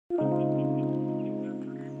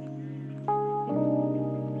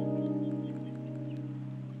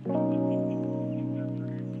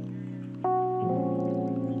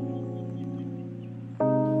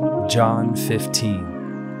John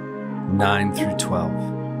 15, 9 through 12.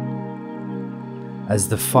 As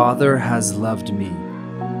the Father has loved me,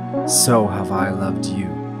 so have I loved you.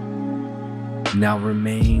 Now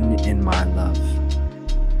remain in my love.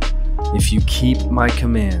 If you keep my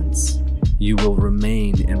commands, you will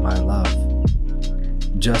remain in my love,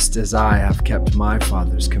 just as I have kept my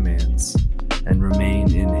Father's commands and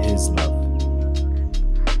remain in his love.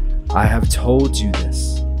 I have told you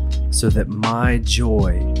this so that my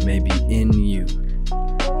joy may be in you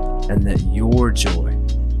and that your joy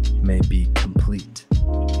may be complete.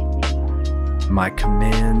 My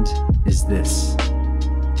command is this: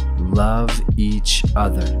 love each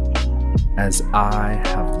other as I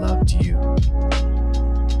have loved you.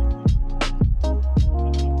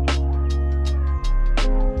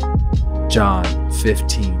 John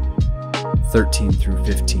 15, 13 through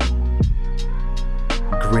 15.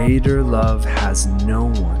 Greater love has no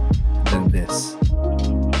one than this,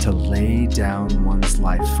 to lay down one's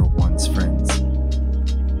life for one's friends.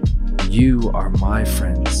 You are my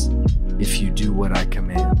friends if you do what I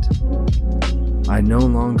command. I no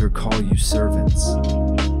longer call you servants,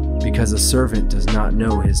 because a servant does not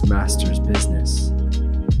know his master's business.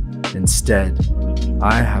 Instead,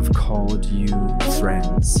 I have called you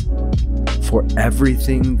friends, for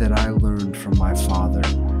everything that I learned from my Father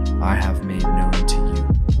I have made known to you.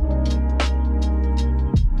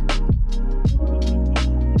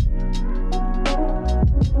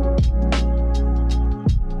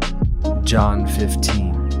 John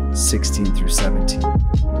 15, 16 through 17.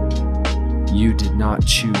 You did not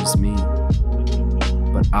choose me,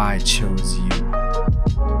 but I chose you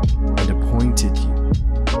and appointed you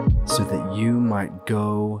so that you might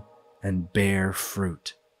go and bear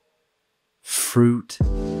fruit, fruit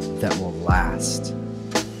that will last,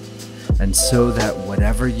 and so that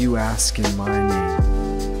whatever you ask in my name,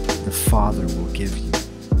 the Father will give you.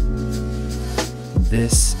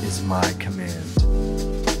 This is my command: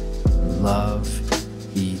 love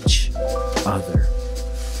each other.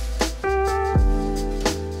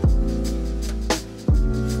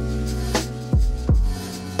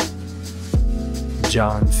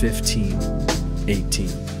 John 15, 18.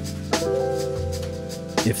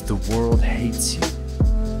 If the world hates you,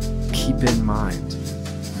 keep in mind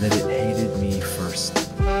that it hated me first.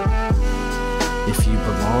 If you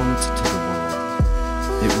belonged to the world,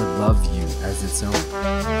 it would love you as its own.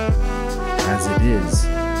 As it is,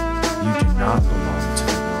 you do not belong to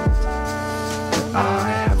the world, but I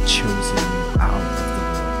have chosen you out of the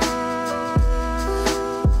world.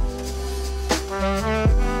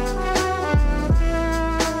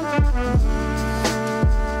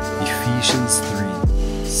 Ephesians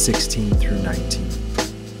 3, 16 through 19.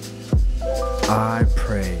 I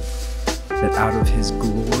pray that out of his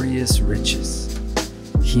glorious riches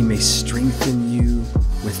he may strengthen you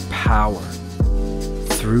with power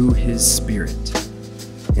through his Spirit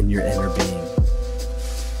in your inner being,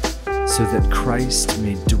 so that Christ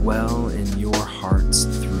may dwell in your hearts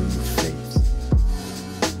through faith.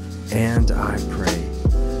 And I pray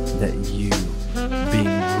that you,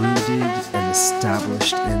 being rooted and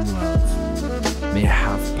established in love, may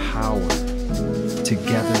have power,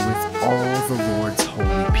 together with all the Lord's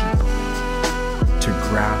holy people, to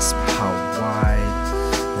grasp how wide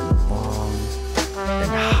and long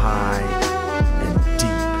and high and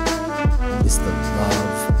deep is the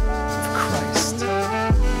love of Christ,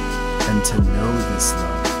 and to know this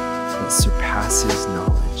love that surpasses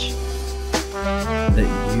knowledge, that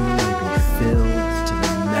you may be filled to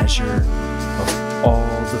the measure of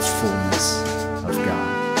all the fullness of God.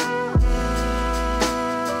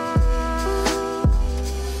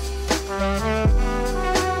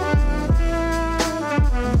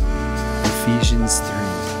 Ephesians 3,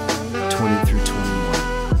 20 through 21.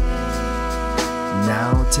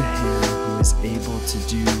 Now to him who is able to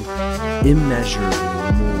do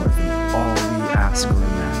immeasurably more than all we ask or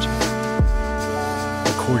imagine,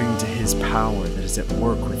 according to his power that is at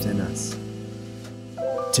work within us.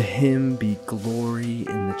 To him be glory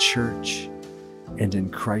in the church and in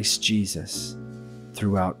Christ Jesus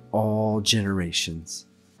throughout all generations,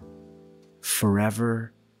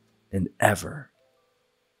 forever and ever.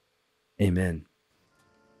 Amen.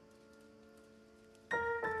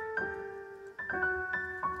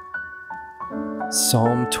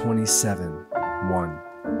 Psalm 27, 1.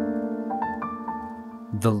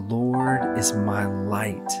 The Lord is my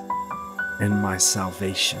light and my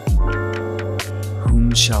salvation.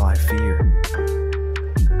 Whom shall I fear?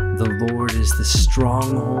 The Lord is the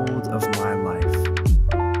stronghold of my life.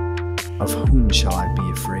 Of whom shall I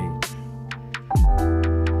be afraid?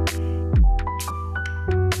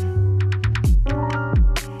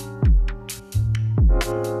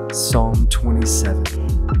 Psalm 27,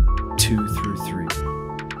 2 through 3.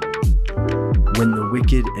 When the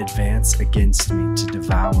wicked advance against me to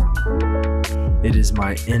devour me, it is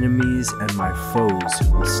my enemies and my foes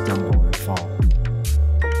who will stumble and fall.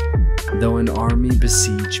 Though an army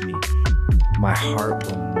besiege me, my heart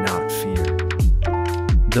will not fear.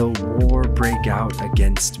 Though war break out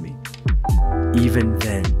against me, even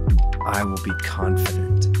then I will be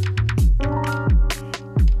confident.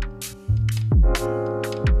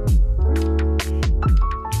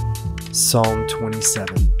 Psalm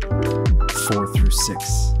 27, 4 through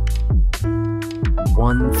 6.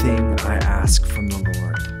 One thing I ask from the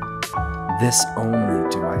Lord, this only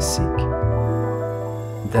do I seek,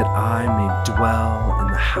 that I may dwell in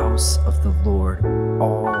the house of the Lord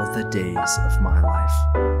all the days of my life,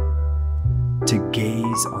 to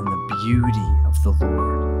gaze on the beauty of the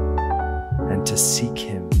Lord and to seek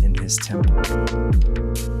him in his temple.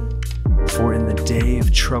 For in the day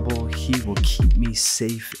of trouble he will keep me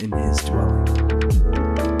safe in his dwelling.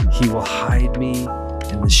 He will hide me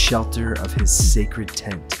in the shelter of his sacred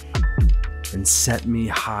tent and set me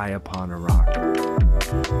high upon a rock.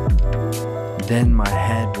 Then my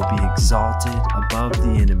head will be exalted above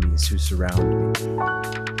the enemies who surround me.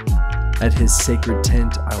 At his sacred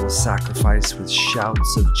tent I will sacrifice with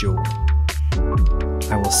shouts of joy.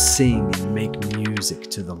 I will sing and make music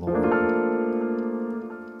to the Lord.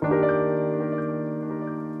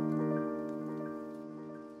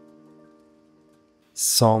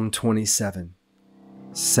 Psalm 27,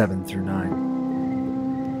 7 through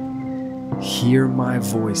 9. Hear my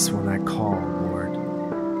voice when I call, Lord.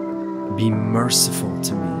 Be merciful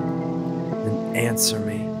to me and answer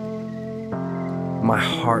me. My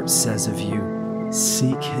heart says of you,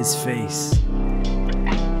 seek his face.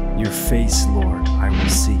 Your face, Lord, I will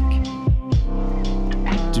seek.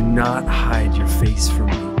 Do not hide your face from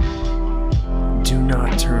me. Do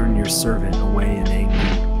not turn your servant away in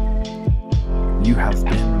anger. You have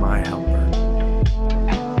been my helper.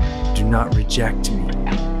 Do not reject me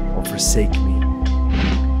or forsake me,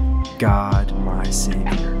 God, my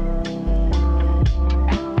Savior.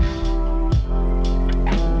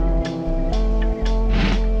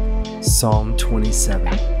 Psalm 27,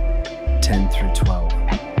 10 through 12.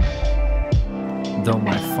 Though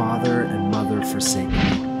my father and mother forsake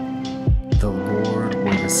me, the Lord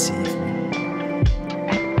will receive me.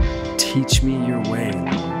 Teach me your way,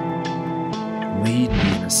 Lord. Lead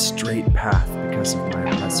me in a straight path because of my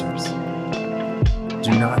oppressors.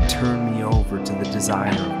 Do not turn me over to the desire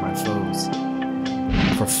of my foes,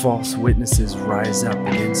 for false witnesses rise up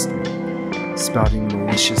against me, spouting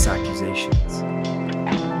malicious accusations.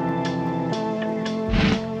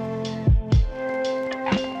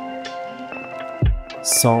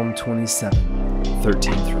 Psalm 27,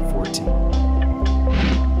 13 through 14.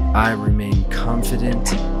 I remain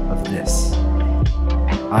confident of this.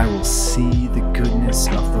 I will see the goodness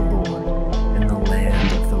of the Lord in the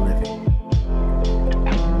land of the living.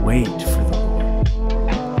 Wait for the Lord.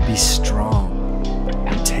 Be strong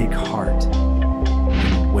and take heart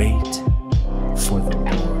and wait for the Lord.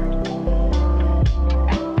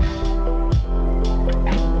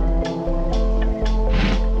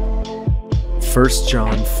 1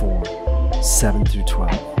 John 4, 7 through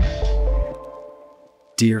 12.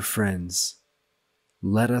 Dear friends,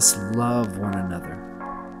 let us love one another.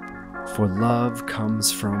 For love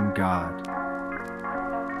comes from God.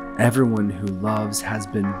 Everyone who loves has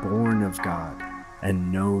been born of God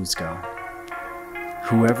and knows God.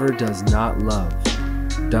 Whoever does not love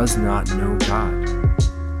does not know God,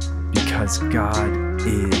 because God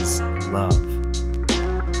is love.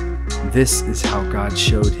 This is how God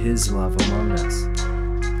showed his love among us.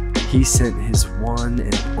 He sent his one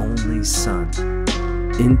and only Son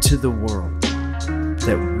into the world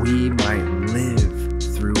that we might live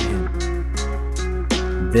through him.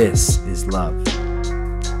 This is love.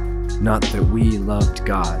 Not that we loved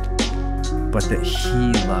God, but that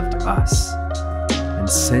he loved us and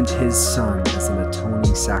sent his Son as an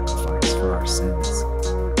atoning sacrifice for our sins.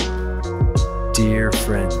 Dear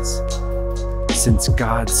friends, since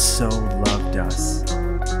God so loved us,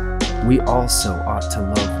 we also ought to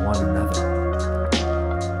love one another.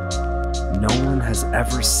 No one has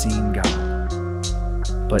ever seen God,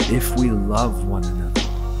 but if we love one another,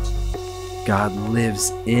 God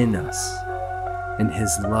lives in us, and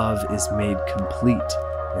his love is made complete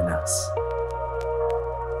in us.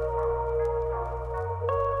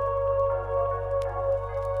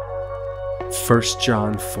 First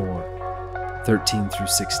John 4, 13 through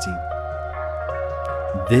 16.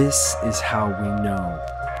 This is how we know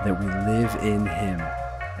that we live in him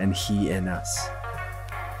and he in us.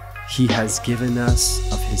 He has given us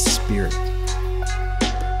of his Spirit.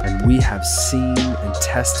 And we have seen and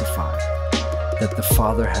testified that the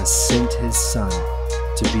Father has sent his Son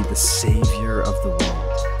to be the Savior of the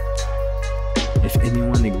world. If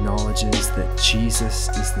anyone acknowledges that Jesus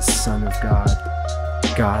is the Son of God,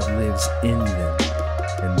 God lives in them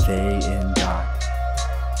and they in God.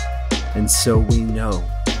 And so we know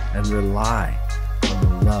and rely on the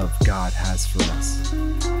love God has for us.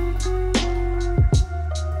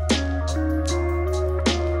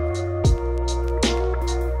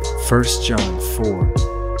 1 John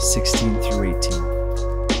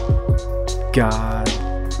 4:16-18. God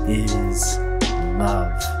is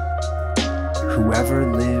love. Whoever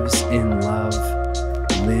lives in love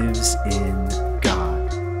lives in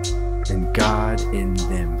God, and God in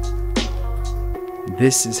them.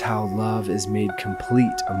 This is how love is made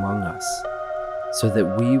complete among us, so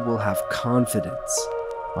that we will have confidence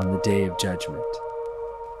on the day of judgment.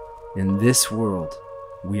 In this world,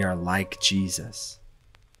 we are like Jesus.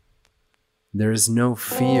 There is no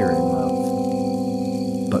fear in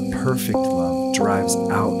love, but perfect love drives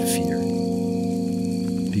out fear,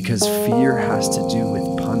 because fear has to do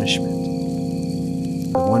with punishment.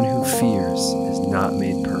 The one who fears is not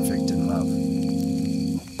made perfect in love.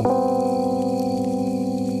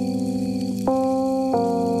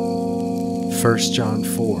 First John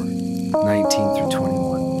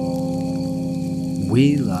 4:19-21.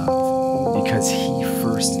 We love because he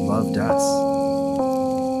first loved us.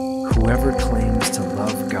 Whoever claims to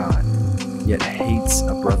love God, yet hates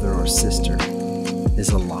a brother or sister, is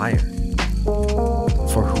a liar.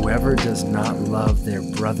 For whoever does not love their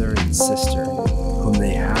brother and sister, whom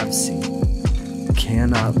they have seen,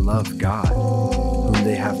 cannot love God, whom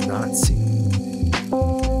they have not seen.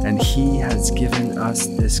 And he has given us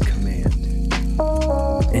this command: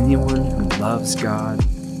 anyone who loves God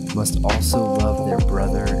must also love their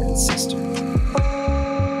brother and sister.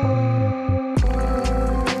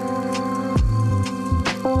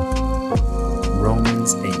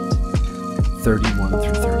 Romans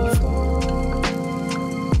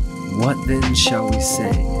 8:31-34. What then shall we say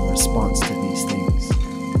in response to these things?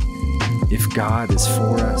 If God is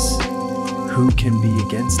for us, who can be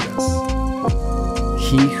against us?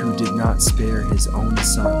 He who did not spare his own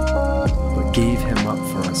Son, but gave him up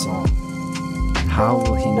for us all, how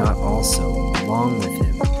will he not also, along with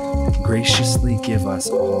him, graciously give us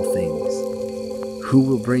all things? Who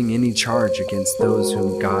will bring any charge against those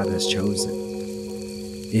whom God has chosen?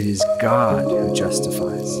 It is God who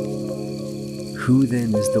justifies. Who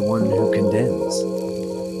then is the one who condemns?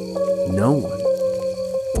 No one.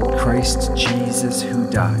 Christ Jesus, who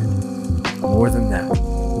died, more than that,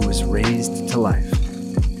 who was raised to life,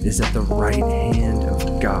 is at the right hand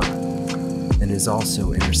of God and is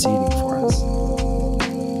also interceding for us.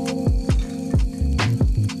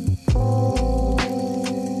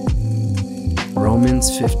 Romans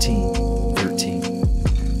 15:13.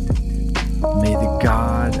 May the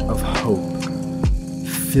God of hope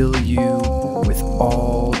fill you with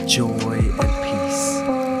all joy and peace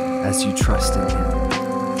as you trust in him,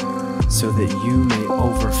 so that you may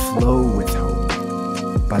overflow with hope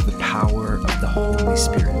by the power of the Holy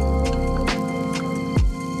Spirit.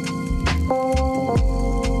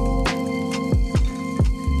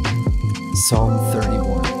 Psalm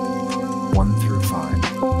 31:1-5.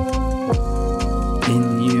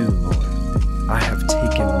 In you, Lord, I have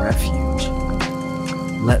taken refuge.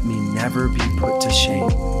 Let me never be put to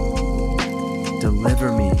shame.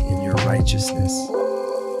 Deliver me in your righteousness.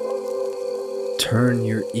 Turn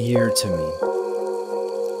your ear to me.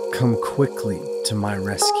 Come quickly to my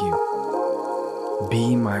rescue.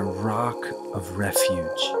 Be my rock of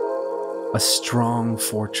refuge, a strong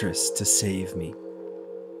fortress to save me.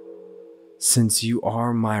 Since you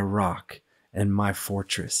are my rock and my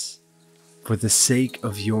fortress, for the sake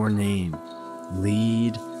of your name,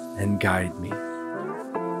 lead and guide me.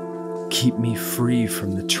 Keep me free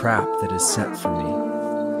from the trap that is set for me,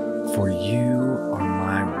 for you are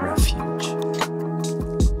my refuge.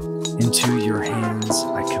 Into your hands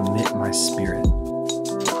I commit my spirit.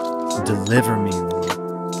 Deliver me,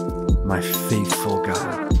 Lord, my faithful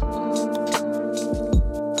God.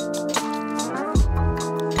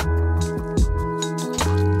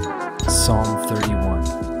 Psalm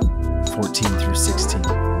 31:14-16.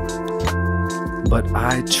 But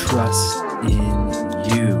I trust in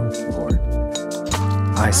you, Lord.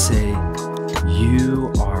 I say,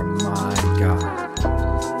 you are my God.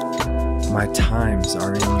 My times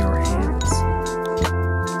are in your hands.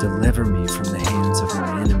 Deliver me from the hands of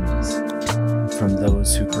my enemies, from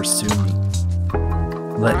those who pursue me.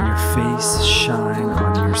 Let your face shine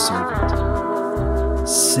on your servant.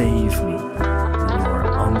 Save me in your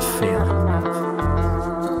unfailing love.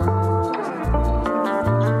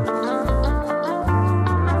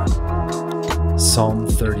 Psalm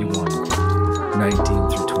 31, 19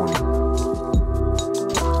 through 20.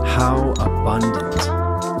 How abundant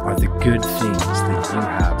are the good things that you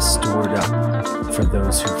have stored up for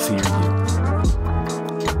those who fear you,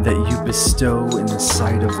 that you bestow in the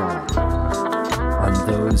sight of all on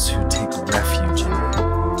those who take refuge in you.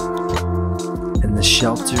 In the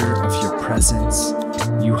shelter of your presence,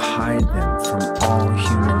 you hide them from all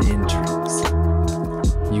human intrigues.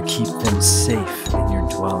 You keep them safe in your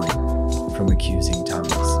dwelling from accusing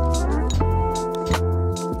tongues.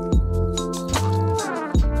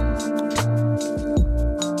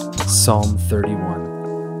 Psalm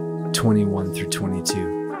 31, 21 through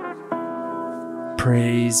 22.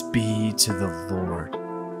 Praise be to the Lord,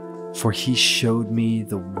 for he showed me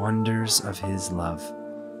the wonders of his love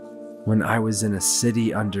when I was in a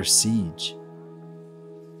city under siege.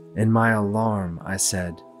 In my alarm, I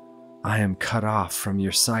said, I am cut off from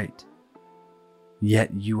your sight.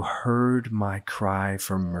 Yet you heard my cry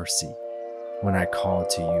for mercy when I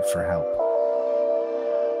called to you for help.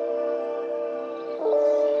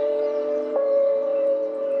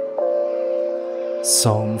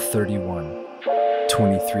 Psalm 31,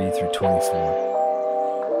 23 through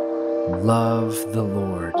 24. Love the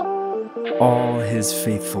Lord, all his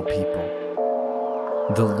faithful people.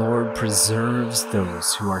 The Lord preserves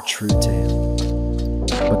those who are true to him,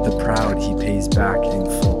 but the proud he pays back in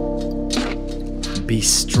full. Be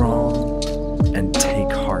strong and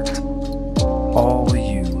take heart, all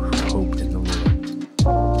you who hope in the Lord.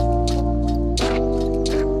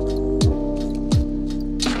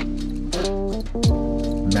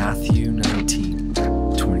 Matthew 19,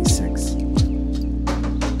 26.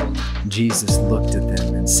 Jesus looked at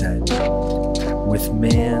them and said, with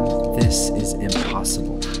man this is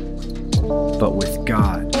impossible, but with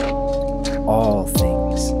God all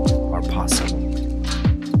things are possible.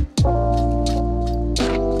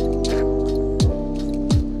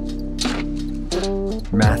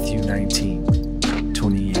 Matthew 19,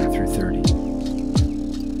 28 through 30.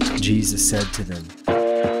 Jesus said to them,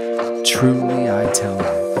 truly I tell you,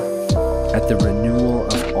 at the renewal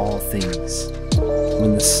of all things,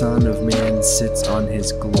 when the Son of Man sits on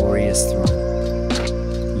his glorious throne,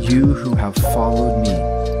 you who have followed me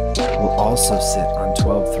will also sit on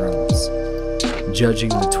 12 thrones, judging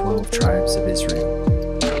the 12 tribes of Israel.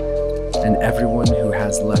 And everyone who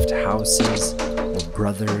has left houses, or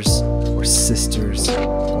brothers, or sisters,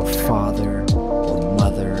 or father, or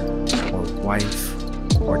mother, or wife,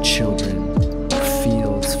 or children, or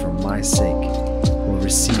fields for my sake, will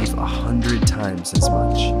receive 100 times as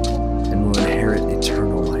much, and will inherit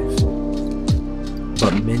eternal life.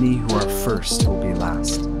 But many who are first will be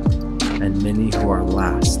last, and many who are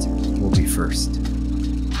last will be first.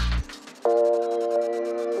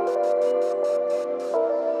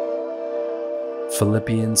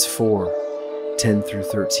 Philippians 4, 10 through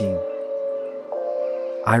 13.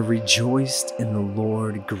 I rejoiced in the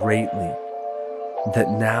Lord greatly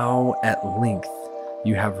that now at length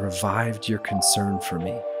you have revived your concern for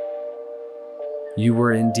me. You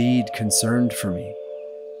were indeed concerned for me,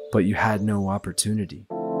 but you had no opportunity.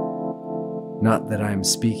 Not that I am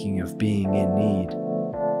speaking of being in need,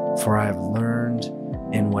 for I have learned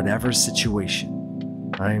in whatever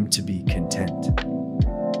situation I am to be content.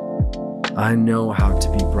 I know how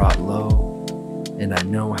to be brought low, and I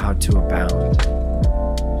know how to abound.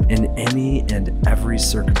 In any and every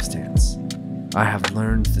circumstance, I have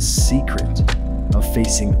learned the secret of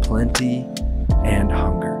facing plenty and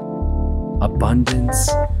hunger, abundance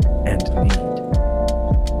and need.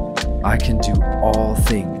 I can do all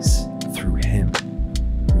things through him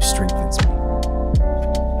who strengthens me.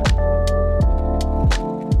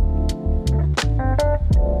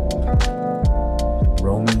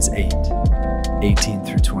 Romans 8, 18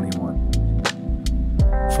 through 21.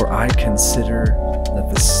 For I consider that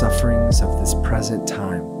the sufferings of this present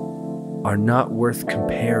time are not worth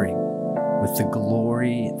comparing with the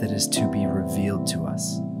glory that is to be revealed to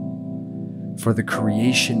us. For the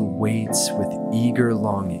creation waits with eager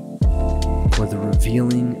longing for the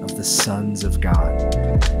revealing of the sons of God.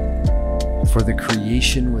 For the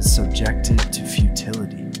creation was subjected to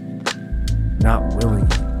futility, not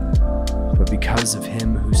willingly, but because of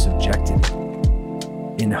him who subjected it,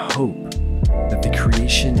 in hope that the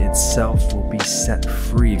creation itself will be set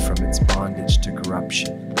free from its bondage to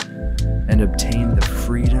corruption and obtain the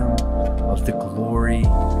freedom of the glory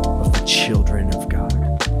of the children of God.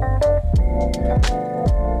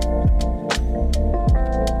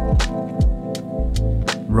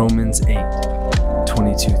 Romans 8,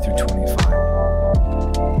 22 through 25.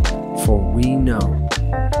 For we know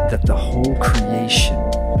that the whole creation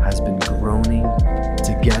has been groaning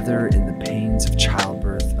together in the pains of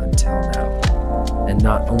childbirth until now.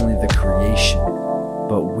 not only the creation,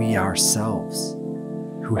 but we ourselves,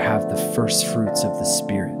 who have the first fruits of the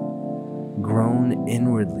Spirit, groan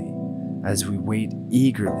inwardly as we wait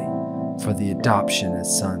eagerly for the adoption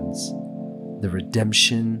as sons, the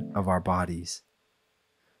redemption of our bodies.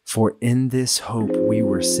 For in this hope we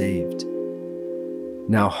were saved.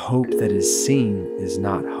 Now hope that is seen is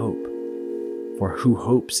not hope, for who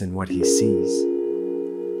hopes in what he sees?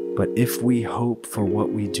 But if we hope for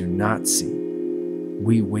what we do not see,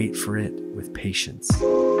 we wait for it with patience.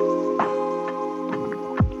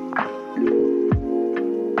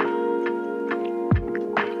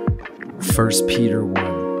 1 Peter 1,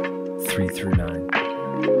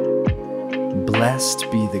 3-9. Blessed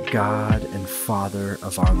be the God and Father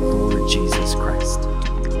of our Lord Jesus Christ.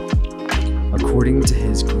 According to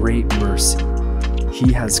his great mercy,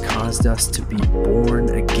 he has caused us to be born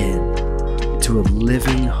again to a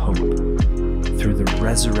living hope through the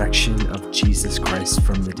resurrection of Jesus Christ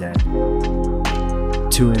from the dead,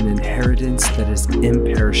 to an inheritance that is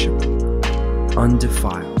imperishable,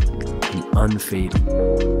 undefiled, and unfading,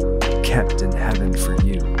 kept in heaven for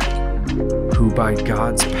you, who by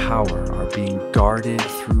God's power are being guarded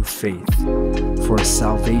through faith for a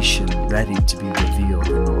salvation ready to be revealed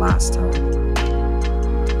in the last time.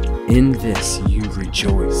 In this you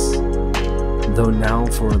rejoice, though now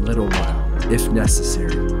for a little while, if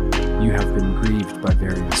necessary, you have been grieved by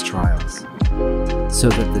various trials, so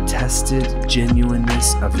that the tested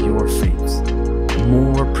genuineness of your faith,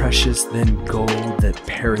 more precious than gold that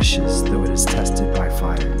perishes though it is tested by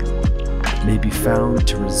fire, may be found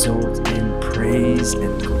to result in praise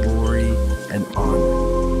and glory and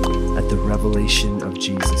honor at the revelation of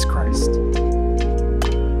Jesus Christ.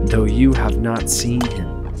 Though you have not seen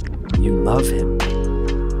him, you love him.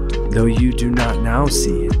 Though you do not now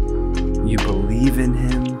see him, you believe in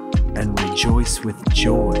him and rejoice with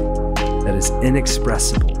joy that is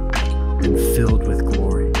inexpressible and filled with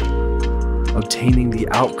glory, obtaining the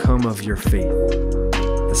outcome of your faith,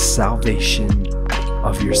 the salvation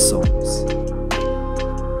of your souls.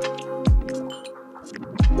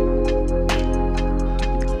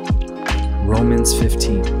 Romans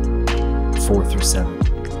 15, 4-7.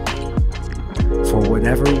 For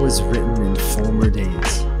whatever was written in former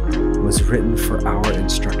days was written for our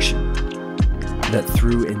instruction, that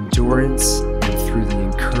through endurance and through the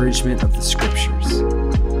encouragement of the Scriptures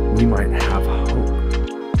we might have hope.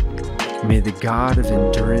 May the God of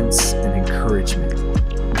endurance and encouragement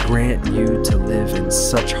grant you to live in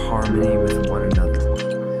such harmony with one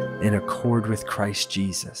another, in accord with Christ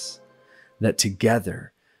Jesus, that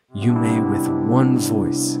together you may with one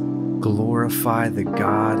voice glorify the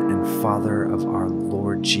God and Father of our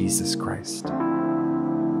Lord Jesus Christ.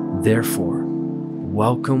 Therefore,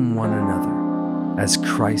 welcome one another as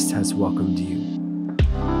Christ has welcomed you,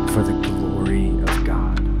 for the glory of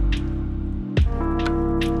God.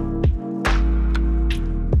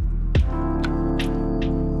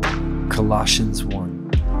 Colossians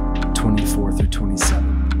 1,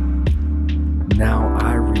 24-27. Now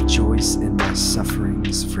I rejoice in my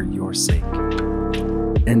sufferings for your sake,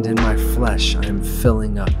 and in my flesh I am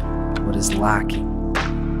filling up what is lacking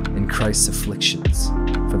in Christ's afflictions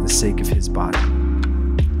for the sake of his body,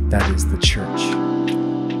 that is the church,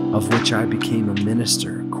 of which I became a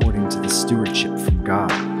minister according to the stewardship from God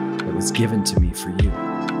that was given to me for you,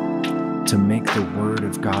 to make the word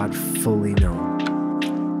of God fully known,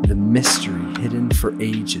 the mystery hidden for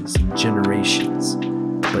ages and generations,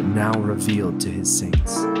 but now revealed to his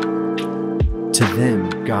saints. To them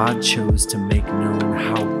God chose to make known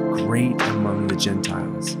how great among the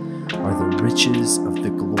Gentiles are the riches of the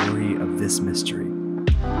glory of this mystery,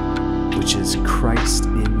 which is Christ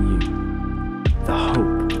in you, the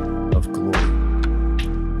hope of glory.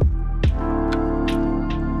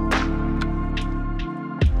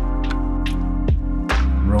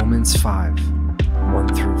 Romans 5,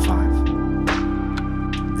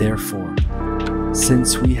 1-5. Therefore,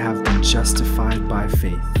 since we have been justified by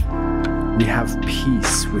faith, we have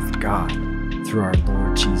peace with God through our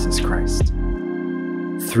Lord Jesus Christ.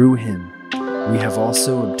 Through him, we have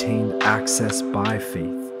also obtained access by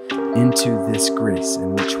faith into this grace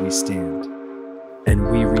in which we stand, and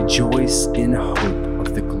we rejoice in hope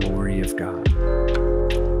of the glory of God.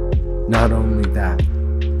 Not only that,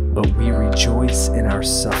 but we rejoice in our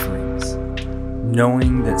sufferings,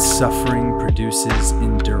 knowing that suffering produces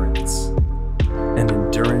endurance, and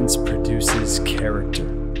endurance produces character,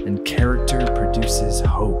 and character produces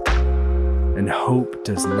hope, and hope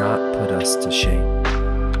does not put us to shame,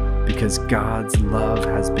 because God's love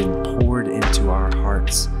has been poured into our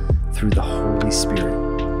hearts through the Holy Spirit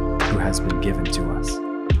who has been given to us.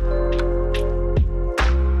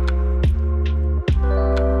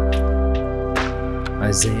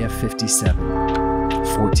 Isaiah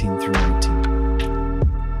 57:14 through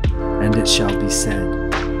 19. And it shall be said,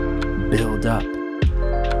 build up,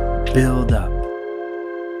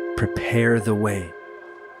 prepare the way,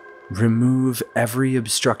 remove every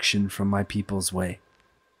obstruction from my people's way.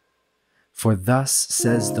 For thus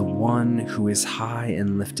says the one who is high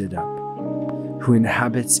and lifted up, who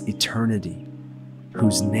inhabits eternity,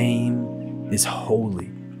 whose name is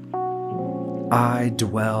holy. I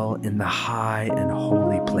dwell in the high and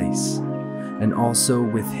holy place, and also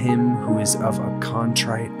with him who is of a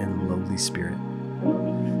contrite and lowly spirit,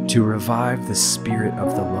 to revive the spirit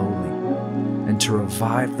of the lowly, and to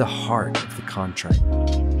revive the heart of the contrite.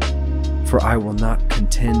 For I will not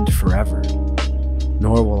contend forever,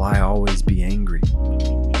 nor will I always be angry.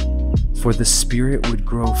 For the spirit would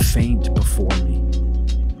grow faint before me,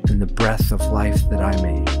 and the breath of life that I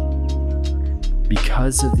made.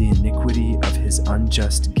 Because of the iniquity of his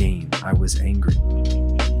unjust gain, I was angry.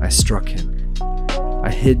 I struck him.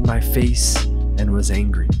 I hid my face and was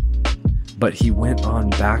angry. But he went on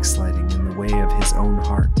backsliding in the way of his own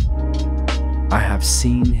heart. I have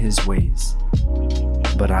seen his ways,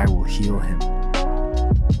 but I will heal him.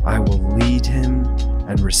 I will lead him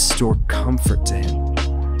and restore comfort to him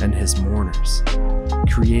and his mourners,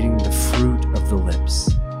 creating the fruit of the lips.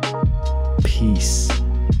 Peace,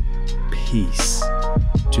 peace,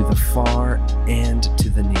 to the far and to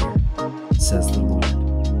the near, says the Lord,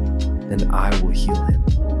 and I will heal him.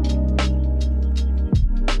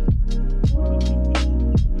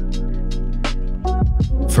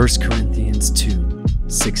 First Corinthians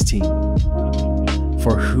 2:16.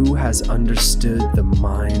 For who has understood the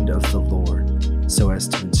mind of the Lord so as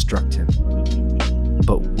to instruct him?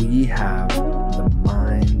 But we have the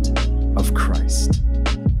mind of Christ.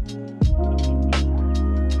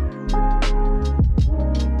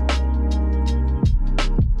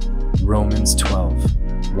 Romans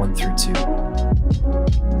 12:1 through 2.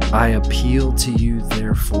 I appeal to you,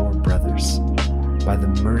 therefore, brothers, by the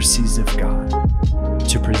mercies of God,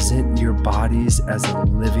 to present your bodies as a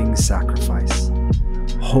living sacrifice,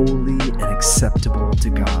 holy and acceptable to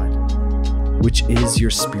God, which is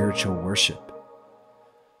your spiritual worship.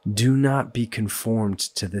 Do not be conformed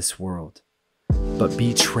to this world, but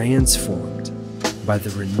be transformed by the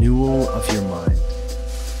renewal of your mind,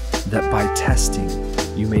 that by testing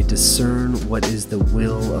you may discern what is the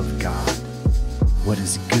will of God, what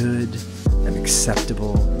is good and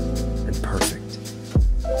acceptable and perfect.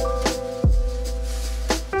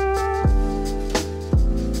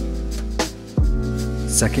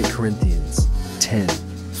 Second Corinthians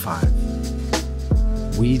 10:5.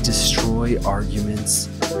 We destroy arguments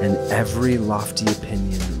and every lofty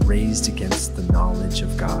opinion raised against the knowledge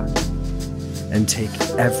of God, and take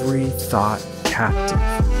every thought captive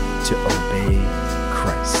to obey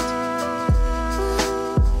Christ.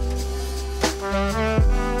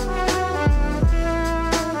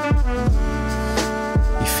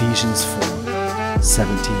 Ephesians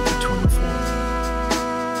 4:17-24.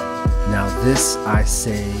 Now this I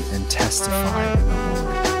say and testify in the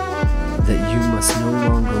Lord, that you must no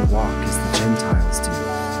longer walk as the Gentiles do,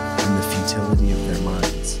 in the futility of their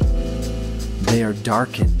minds. They are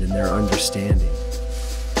darkened in their understanding,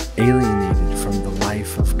 alienated from the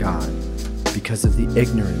life of God, because of the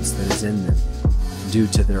ignorance that is in them, due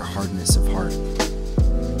to their hardness of heart.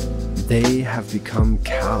 They have become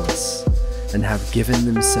callous, and have given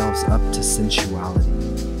themselves up to sensuality,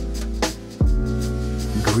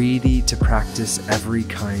 greedy to practice every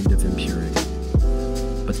kind of impurity.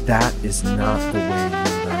 But that is not the way you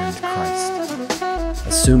learned Christ,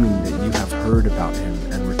 assuming that you have heard about him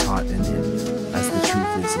and were taught in him, as the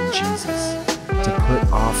truth is in Jesus, to put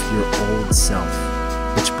off your old self,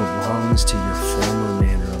 which belongs to your former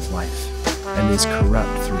manner of life, and is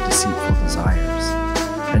corrupt through deceitful desires,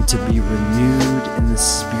 and to be renewed in the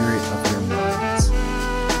spirit of your minds,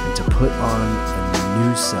 and to put on the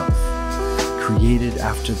new self, created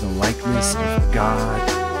after the likeness of God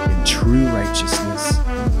in true righteousness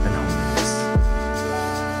and holiness.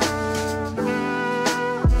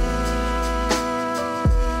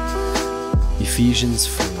 Ephesians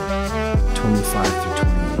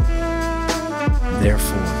 4:25-28.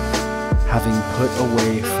 Therefore, having put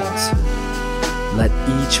away falsehood, let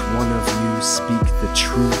each one of you speak the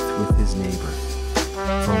truth with his neighbor,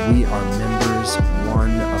 for we are members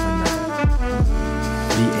one of another.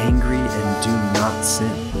 Be angry and do not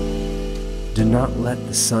sin. Do not let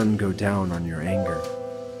the sun go down on your anger,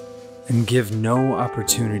 and give no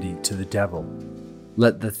opportunity to the devil.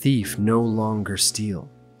 Let the thief no longer steal,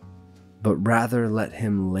 but rather let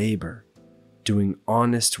him labor, doing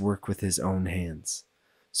honest work with his own hands,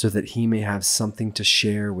 so that he may have something to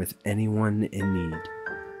share with anyone in need.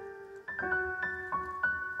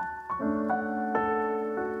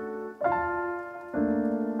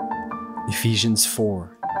 Ephesians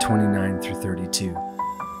 4:29 through 32.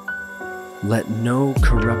 Let no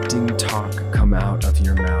corrupting talk come out of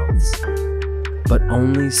your mouths, but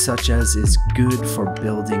only such as is good for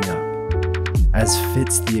building up, as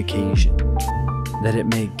fits the occasion, that it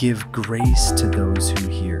may give grace to those who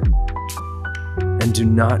hear. And do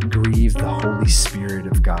not grieve the Holy Spirit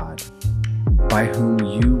of God, by whom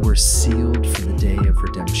you were sealed for the day of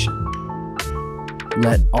redemption.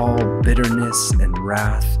 Let all bitterness and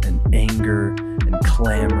wrath and anger and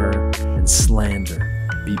clamor and slander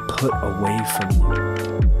be put away from you,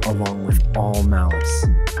 along with all malice.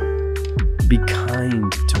 Be kind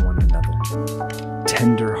to one another,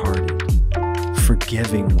 tender-hearted,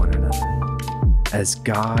 forgiving one another, as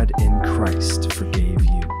God in Christ forgave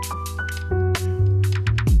you.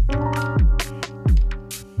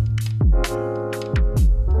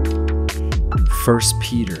 First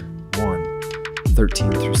Peter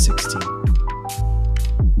 1:13 through 16.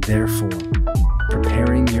 Therefore,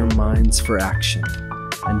 preparing your minds for action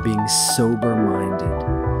and being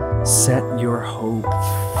sober-minded, set your hope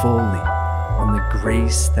fully on the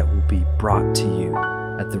grace that will be brought to you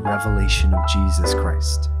at the revelation of Jesus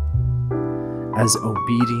Christ. As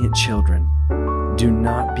obedient children, do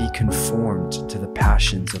not be conformed to the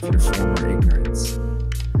passions of your former ignorance,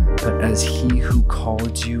 but as He who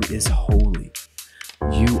called you is holy,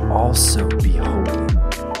 you also be holy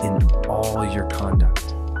in all your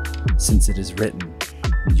conduct, since it is written,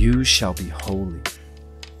 you shall be holy,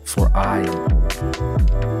 for I am holy.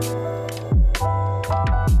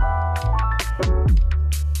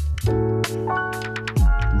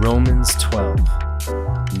 Romans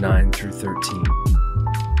 12:9 through 13.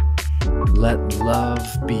 Let love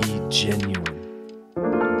be genuine.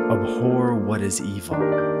 Abhor what is evil.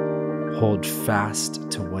 Hold fast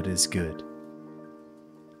to what is good.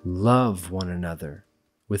 Love one another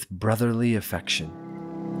with brotherly affection.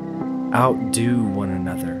 Outdo one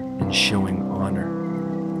another in showing honor.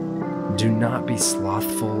 Do not be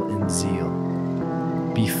slothful in zeal.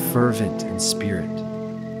 Be fervent in spirit.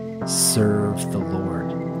 Serve the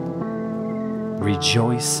Lord.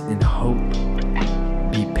 Rejoice in hope.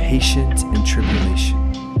 Be patient in tribulation.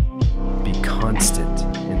 Be constant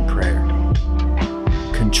in prayer.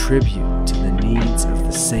 Contribute to the needs of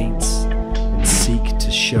the saints and seek to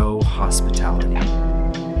show hospitality.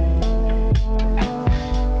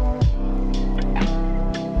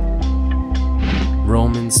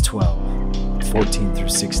 Romans 12:14 through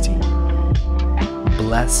 16.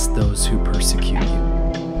 Bless those who persecute you.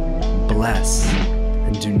 Bless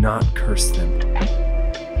and do not curse them.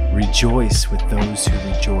 Rejoice with those who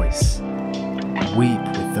rejoice. Weep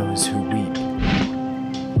with those who weep.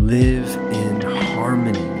 Live in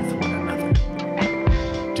harmony with one another.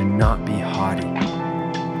 Do not be haughty,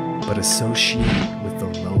 but associate with the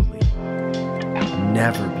lowly.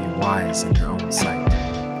 Never be wise in your own sight.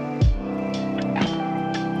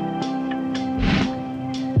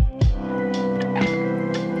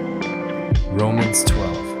 Romans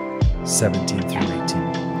 12:17 through 18.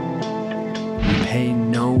 Repay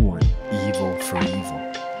no one evil for evil,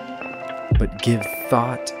 but give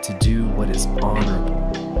thought to do what is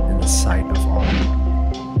honorable in the sight of all.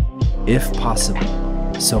 If possible,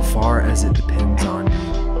 so far as it depends on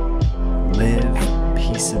you, live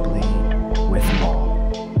peaceably with all.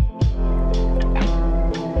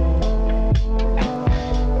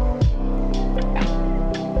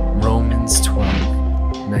 Romans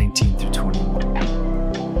 12:19 through 21.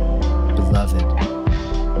 Beloved,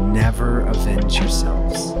 never avenge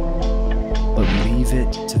yourselves, but leave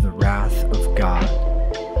it to the wrath of God.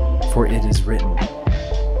 For it is written,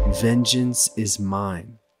 vengeance is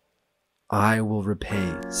mine. I will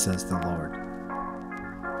repay, says the Lord.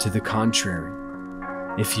 To the contrary,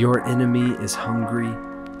 if your enemy is hungry,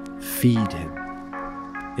 feed him.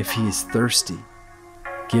 If he is thirsty,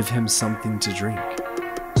 give him something to drink.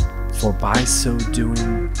 For by so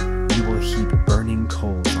doing, you will heap burning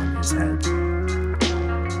coals on his head.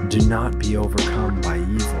 Do not be overcome by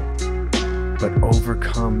evil, but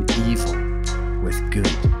overcome evil with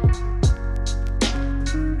good.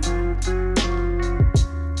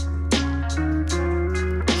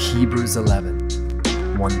 Hebrews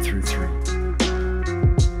 11:1 through 3.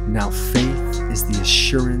 Now faith is the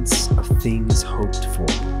assurance of things hoped for,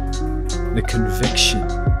 the conviction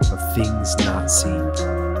of things not seen.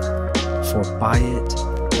 For by it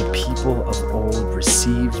the people of old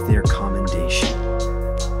received their commendation.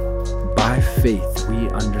 By faith we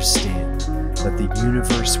understand that the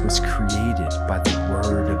universe was created by the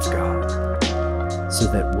Word of God, so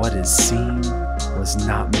that what is seen was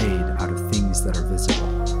not made out of things that are visible.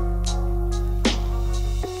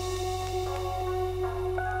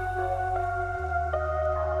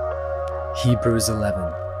 Hebrews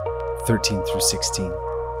 11, 13 through 16.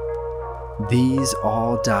 These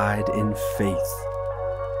all died in faith,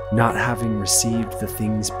 not having received the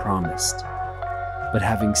things promised, but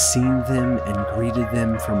having seen them and greeted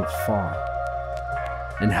them from afar,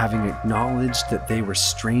 and having acknowledged that they were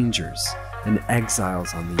strangers and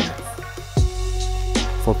exiles on the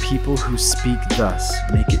earth. For people who speak thus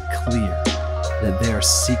make it clear that they are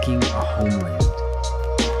seeking a homeland.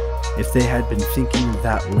 If they had been thinking of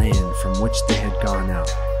that land from which they had gone out,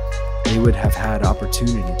 they would have had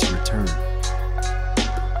opportunity to return.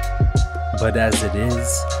 But as it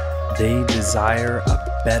is, they desire a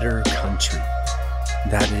better country,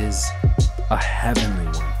 that is, a heavenly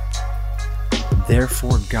one.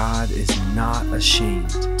 Therefore God is not ashamed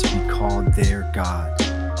to be called their God,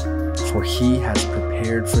 for he has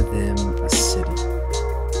prepared for them a city.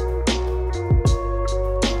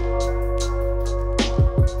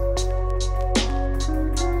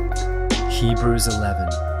 Hebrews 11,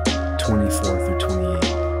 24 through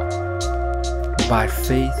 28. By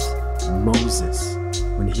faith, Moses,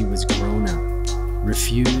 when he was grown up,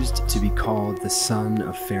 refused to be called the son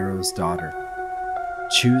of Pharaoh's daughter,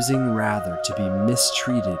 choosing rather to be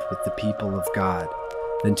mistreated with the people of God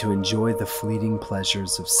than to enjoy the fleeting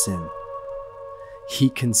pleasures of sin. He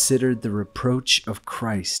considered the reproach of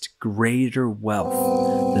Christ greater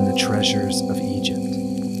wealth than the treasures of Egypt,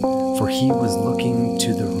 for he was looking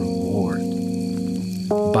to the reward.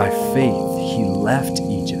 By faith he left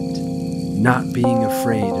Egypt, not being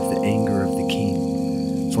afraid of the anger of the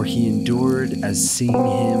king, for he endured as seeing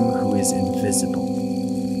him who is invisible.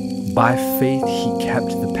 By faith he kept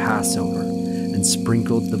the Passover and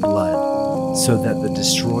sprinkled the blood, so that the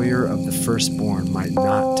destroyer of the firstborn might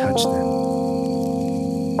not touch them.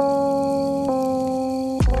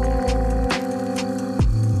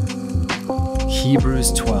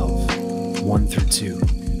 Hebrews 12, 1 through 2.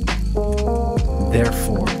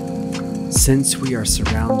 Therefore, since we are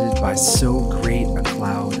surrounded by so great a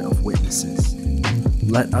cloud of witnesses,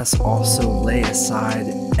 let us also lay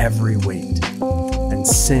aside every weight and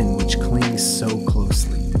sin which clings so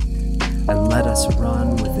closely, and let us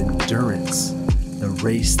run with endurance the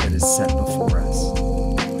race that is set before us,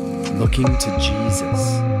 looking to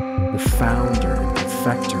Jesus, the founder and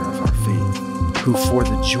perfecter of our faith, who for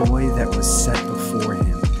the joy that was set before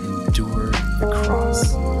him endured the cross,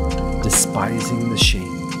 despising the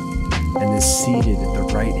shame, and is seated at the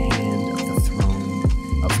right hand of the throne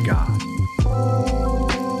of God.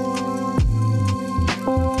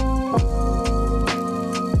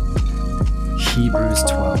 Hebrews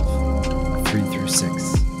 12, 3 through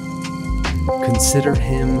 6. Consider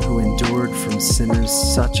him who endured from sinners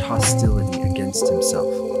such hostility against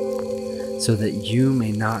himself, so that you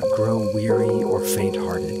may not grow weary or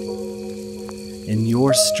faint-hearted. In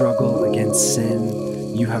your struggle against sin,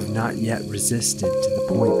 you have not yet resisted to the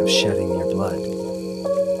point of shedding your blood.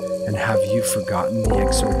 And have you forgotten the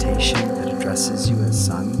exhortation that addresses you as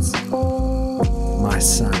sons? My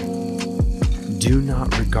son, do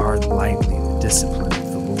not regard lightly the discipline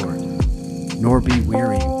of the Lord, nor be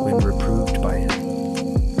weary when reproved by him.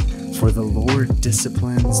 For the Lord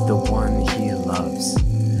disciplines the one he loves,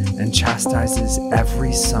 and chastises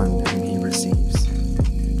every son whom he receives.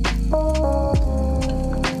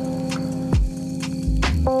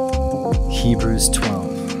 Hebrews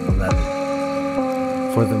 12,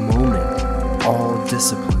 11. For the moment, all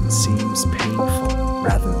discipline seems painful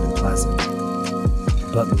rather than pleasant,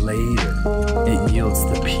 but later it yields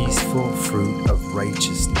the peaceful fruit of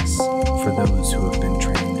righteousness for those who have been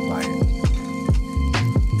trained by it.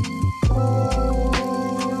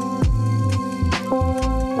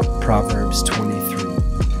 Proverbs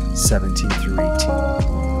 23, 17 through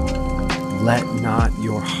 18. Let not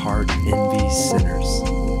your heart envy sinners,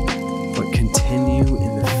 but continue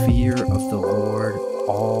in the fear of the Lord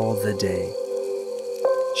all the day.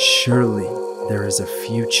 Surely there is a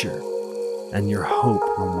future, and your hope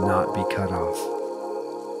will not be cut off.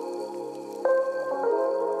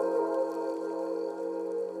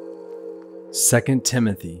 Second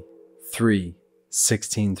Timothy 3,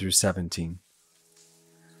 16 through 17.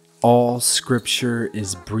 All Scripture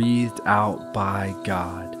is breathed out by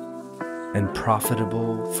God and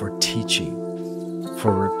profitable for teaching,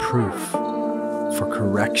 for reproof, for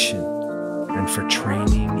correction, and for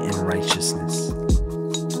training in righteousness,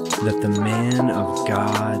 that the man of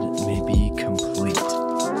God may be complete,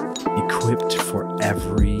 equipped for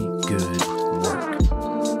every good work.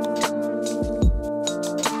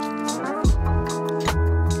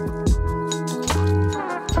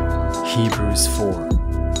 Hebrews 4,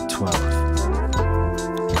 12.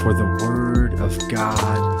 For the word of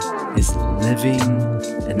God is living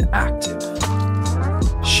and active,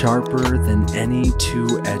 sharper than any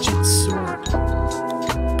two-edged sword,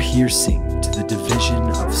 piercing to the division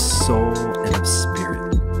of soul and of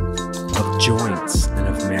spirit, of joints and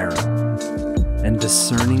of marrow, and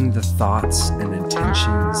discerning the thoughts and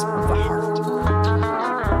intentions of the heart.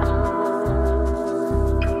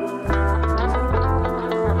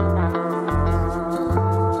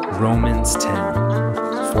 Romans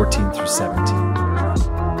 10:14 through 17.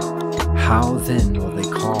 How then will they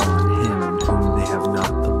call on him in whom they have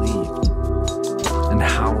not believed? And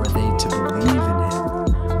how are they to believe in him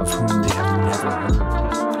of whom they have never heard?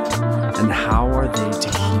 And how are they to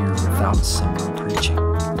hear without someone preaching?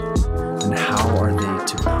 And how are they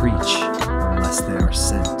to preach unless they are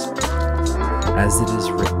sent? As it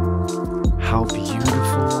is written, how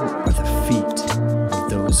beautiful are the feet of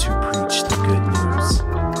those who preach the good news.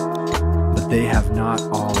 But they have not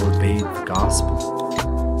all obeyed the gospel.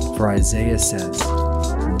 For Isaiah says,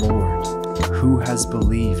 Lord, who has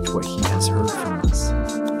believed what he has heard from us?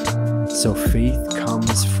 So faith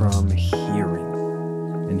comes from hearing,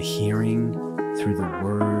 and hearing through the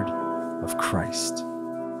word of Christ.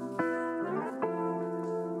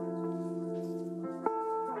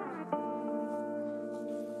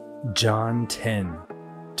 John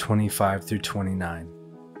 10:25 through 29.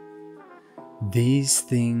 These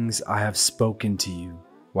things I have spoken to you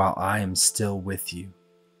while I am still with you.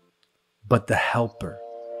 But the Helper,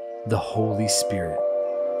 the Holy Spirit,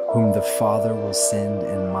 whom the Father will send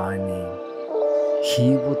in my name,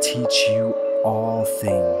 he will teach you all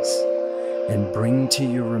things and bring to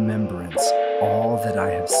your remembrance all that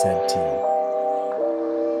I have said to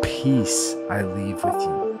you. Peace I leave with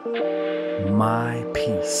you. My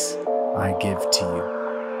peace I give to you.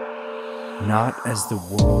 Not as the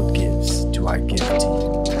world gives do I give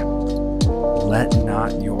to you. Let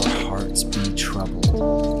not your hearts be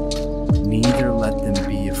troubled, neither let them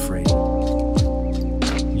be afraid.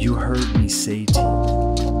 You heard me say to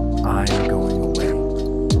you, I am going away,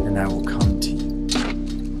 and I will come to you.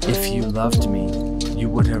 If you loved me, you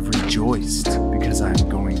would have rejoiced because I am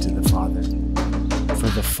going to the Father. For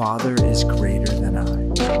the Father is greater than I.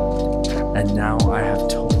 And now I have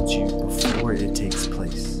told you before it takes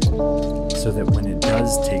place, so that when it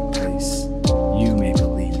does take place, you may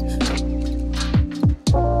believe.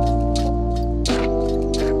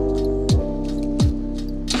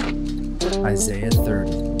 Isaiah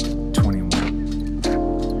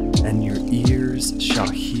 30:21. And your ears shall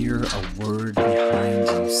hear a word behind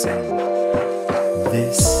you saying,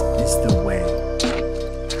 this is the way,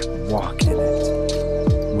 walk in it,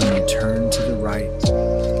 when you turn to the right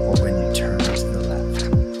or when you turn to the left.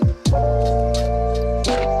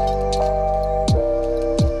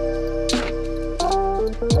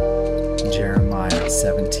 Jeremiah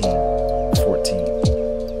 17:14.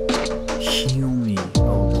 Heal me, O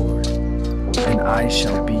Lord, and I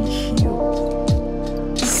shall be healed.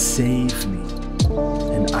 Save me,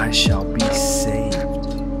 and I shall be saved,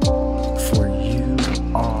 for you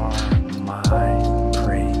are my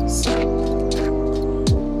praise.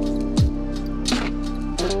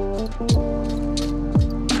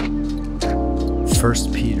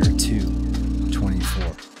 1 Peter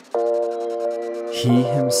 2:24. He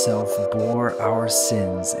himself bore our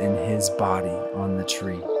sins in his body on the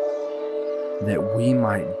tree, that we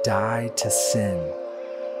might die to sin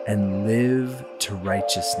and live to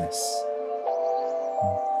righteousness.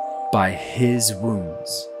 By his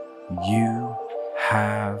wounds you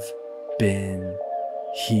have been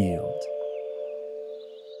healed.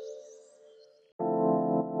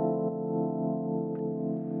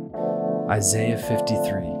 Isaiah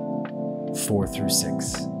 53:4 through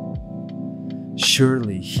 6.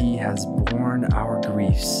 Surely he has borne our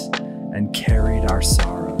griefs and carried our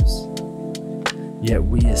sorrows. Yet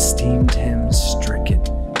we esteemed him stricken,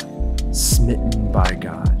 smitten by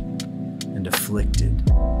God, and afflicted.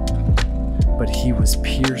 But he was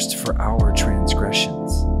pierced for our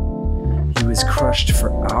transgressions. He was crushed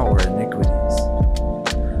for our iniquities.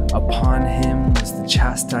 Upon him was the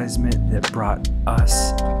chastisement that brought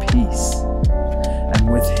us peace, and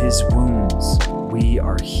with his wounds we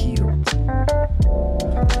are healed.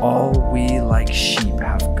 All we like sheep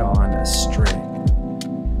have gone astray.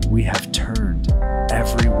 We have turned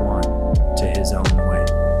every one to his own way,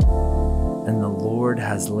 and the Lord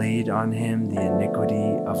has laid on him the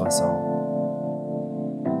iniquity of us all.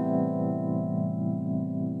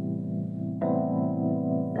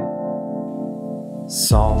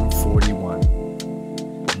 Psalm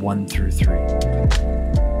 41:1 through 3.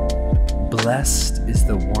 Blessed is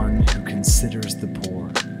the one who considers the poor.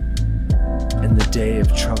 In the day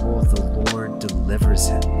of trouble, the Lord delivers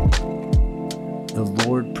him. The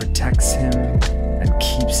Lord protects him and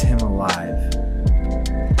keeps him alive.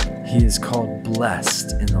 He is called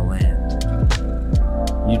blessed in the land.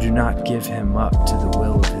 You do not give him up to the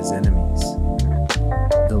will of his enemies.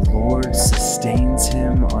 The Lord sustains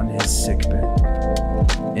him on his sickbed.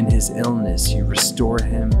 In his illness, you restore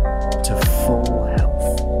him to full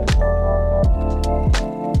health.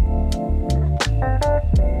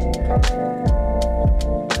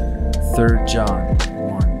 Third John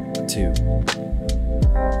 1:2.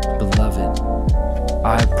 Beloved,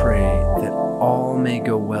 I pray that all may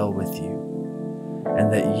go well with you, and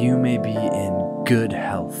that you may be in good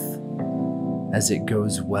health, as it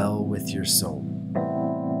goes well with your soul.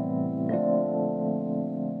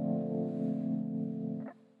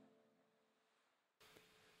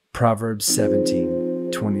 Proverbs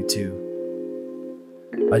 17:22.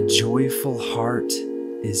 A joyful heart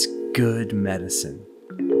is good medicine,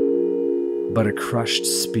 but a crushed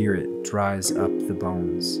spirit dries up the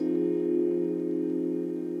bones.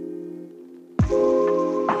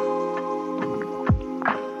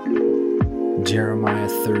 Jeremiah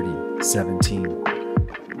 30:17.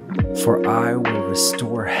 For I will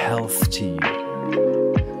restore health to you,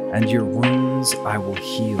 and your wounds I will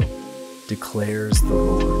heal, declares the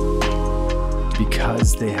Lord,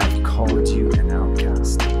 because they have called you an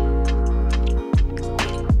outcast.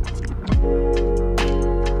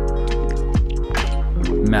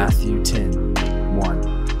 Matthew 10:1.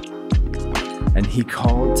 And he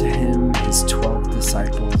called to him his 12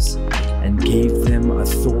 disciples and gave them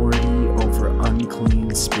authority over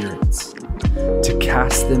unclean spirits, to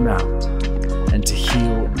cast them out and to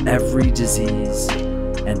heal every disease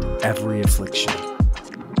and every affliction.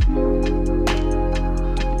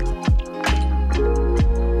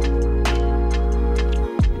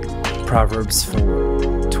 Proverbs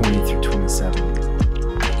 4:20-27.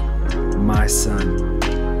 My son,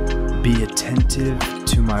 be attentive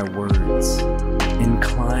to my words.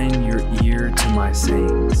 Incline your ear to my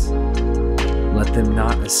sayings. Let them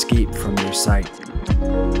not escape from your sight.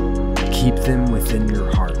 Keep them within your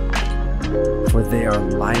heart, for they are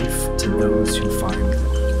life to those who find them,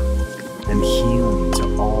 and healing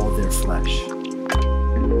to all their flesh.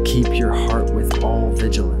 Keep your heart with all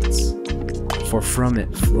vigilance, for from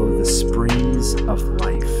it flow the springs of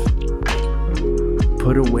life.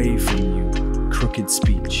 Put away from you crooked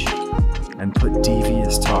speech, and put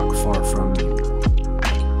devious talk far from you.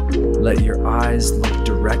 Let your eyes look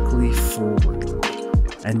directly forward,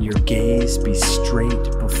 and your gaze be straight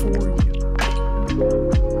before you.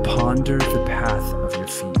 Ponder the path of your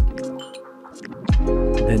feet,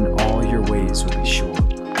 then all your ways will be sure.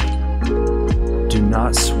 Do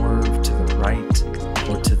not swerve to the right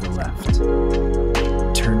or to the left.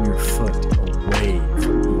 Turn your foot away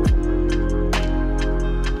from evil.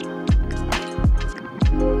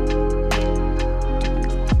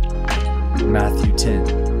 Matthew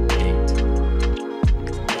 10:8.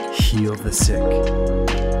 Heal the sick,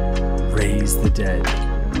 raise the dead,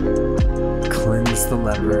 cleanse the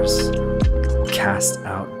lepers, cast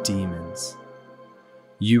out demons.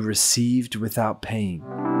 You received without paying,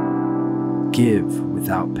 give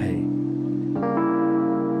without pay.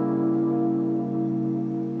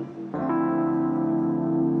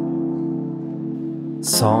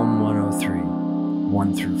 Psalm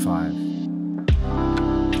 103:1-5.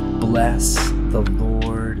 Bless the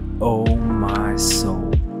Lord, O my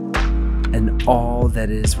soul, and all that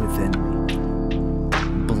is within me.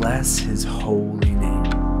 Bless his holy name.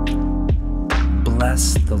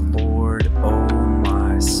 Bless the Lord, O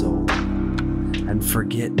my soul, and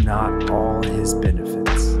forget not all his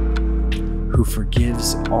benefits, who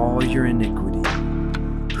forgives all your iniquity,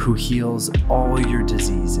 who heals all your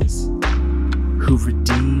diseases, who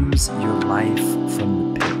redeems your life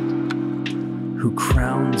from the pit, who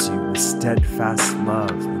crowns you with steadfast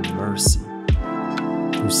love and mercy,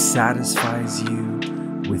 who satisfies you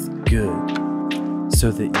with good, so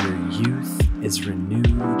that your youth is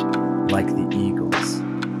renewed like the eagles.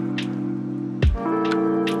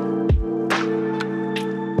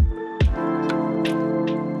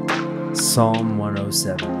 Psalm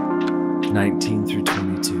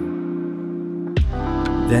 107:19-22.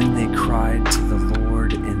 Then they cried to the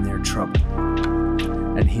Lord in their trouble,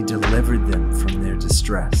 and he delivered them from their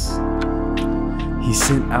distress. He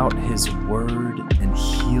sent out his word and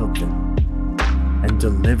healed them, and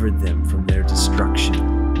delivered them from their destruction.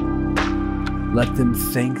 Let them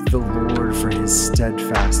thank the Lord for his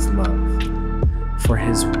steadfast love, for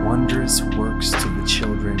his wondrous works to the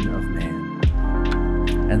children of man.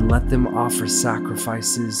 And let them offer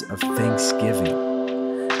sacrifices of thanksgiving,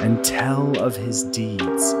 and tell of his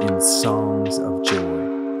deeds in songs of joy.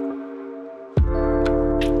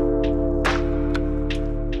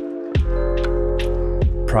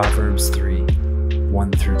 Proverbs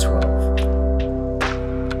 1 through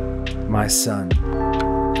 12. My son,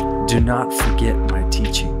 do not forget my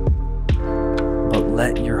teaching, but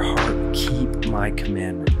let your heart keep my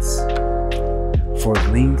commandments. For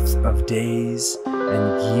length of days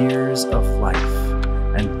and years of life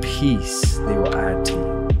and peace they will add to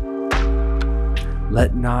you.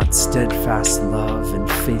 Let not steadfast love and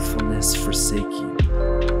faithfulness forsake you.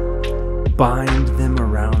 Bind them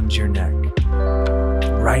around your neck.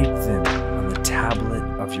 Write them on the tablet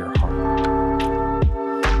of your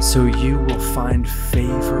heart. So you will find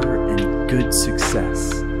favor and good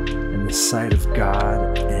success in the sight of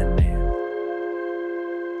God and man.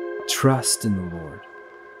 Trust in the Lord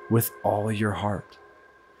with all your heart,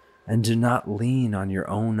 and do not lean on your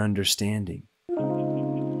own understanding.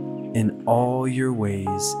 In all your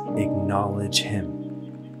ways acknowledge Him,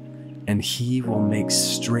 and He will make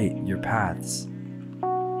straight your paths.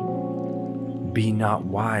 Be not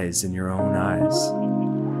wise in your own eyes.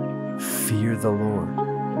 Fear the Lord,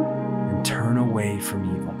 and turn away from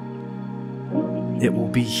evil. It will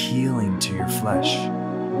be healing to your flesh,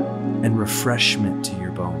 and refreshment to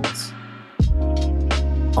your bones.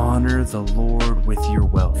 Honor the Lord with your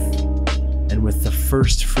wealth, and with the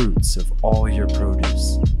first fruits of all your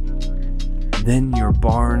produce. Then your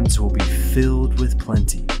barns will be filled with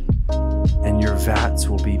plenty, and your vats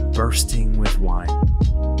will be bursting with wine.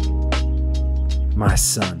 My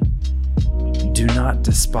son, do not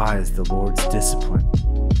despise the Lord's discipline,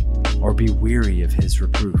 or be weary of His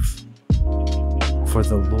reproof. For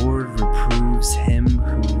the Lord reproves him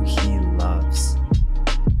who He loves,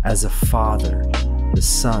 as a father the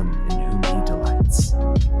son in whom He delights.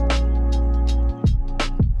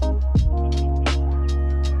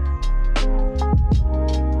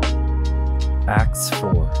 Acts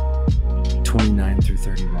 4:29 through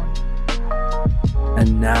 31.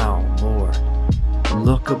 And now, Lord,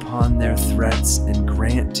 look upon their threats and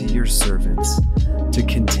grant to your servants to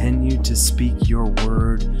continue to speak your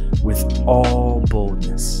word with all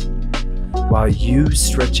boldness, while you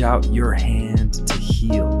stretch out your hand to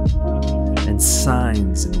heal, and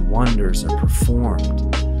signs and wonders are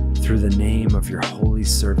performed through the name of your holy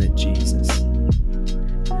servant Jesus.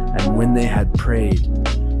 And when they had prayed,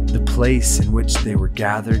 the place in which they were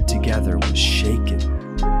gathered together was shaken,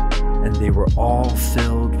 and they were all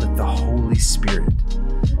filled with the Holy Spirit,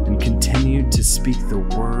 and continued to speak the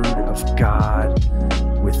word of God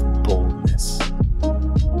with boldness.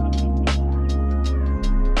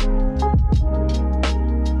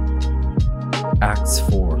 Acts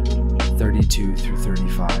 4:32 through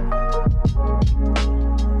 35.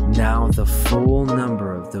 Now the full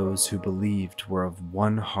number of those who believed were of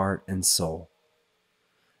one heart and soul.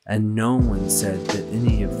 And no one said that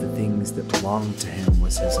any of the things that belonged to him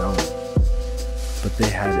was his own, but they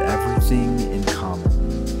had everything in common.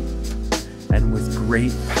 And with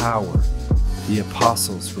great power, the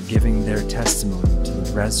apostles were giving their testimony to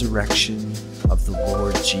the resurrection of the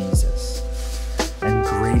Lord Jesus, and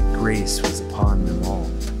great grace was upon them all.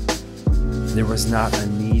 There was not a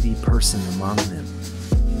needy person among them,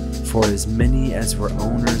 for as many as were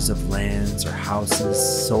owners of lands or houses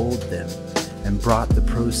sold them and brought the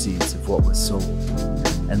proceeds of what was sold,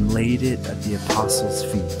 and laid it at the apostles'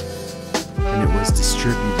 feet, and it was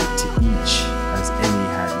distributed to each as any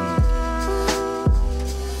had need.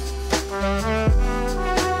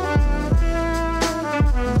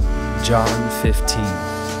 John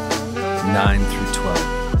 15:9 through 12.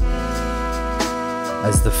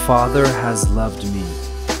 As the Father has loved me,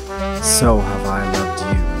 so have I loved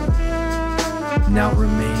you. Now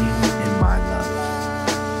remain in my love.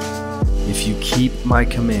 If you keep my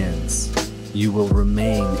commands, you will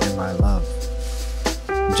remain in my love,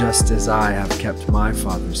 just as I have kept my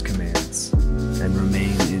Father's commands and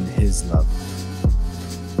remain in His love.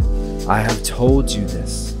 I have told you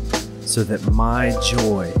this so that my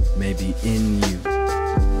joy may be in you,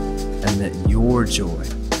 and that your joy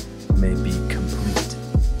may be complete.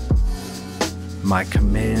 My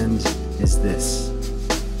command is this: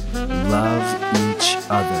 love each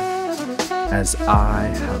other as I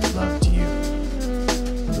have loved you.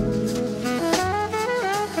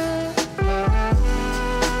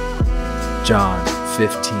 John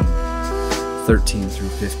 15:13 through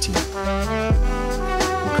 15.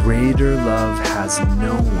 Greater love has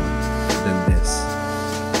no one than this,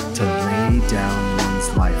 to lay down one's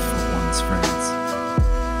life for one's friends.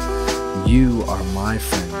 You are my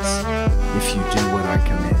friends if you do what I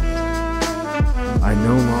command. I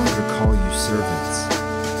no longer call you servants,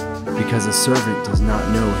 because a servant does not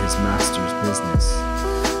know his master's business.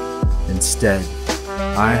 Instead,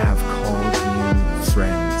 I have called you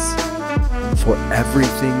friends, for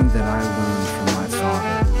everything that I learned from my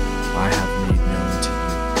Father I have made known to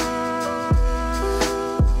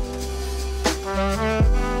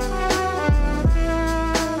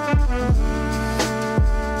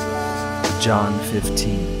John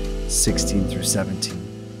 15:16-17.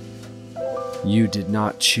 You did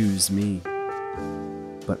not choose me,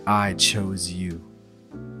 but I chose you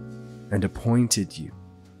and appointed you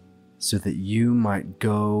so that you might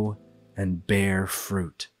go and bear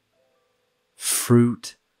fruit,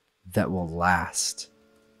 fruit that will last,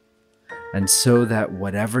 and so that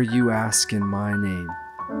whatever you ask in my name,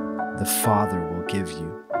 the Father will give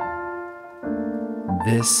you.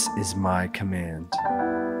 This is my command: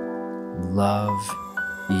 love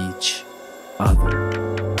each other.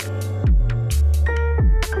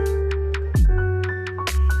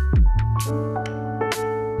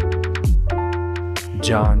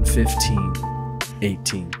 John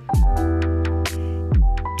 15:18.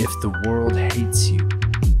 If the world hates you,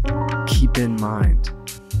 keep in mind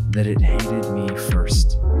that it hated me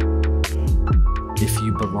first. If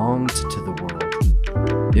you belonged to the world,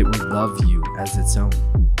 it would love you as its own.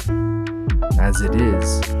 As it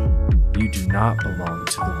is, you do not belong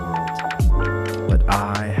to the world, but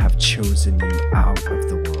I have chosen you out of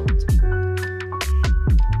the world.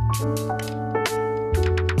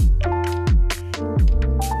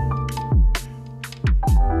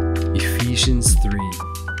 Ephesians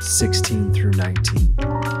 3:16-19.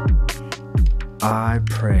 I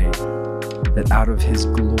pray that out of his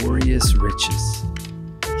glorious riches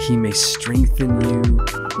he may strengthen you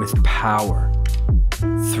with power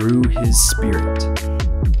through his Spirit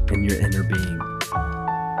in your inner being,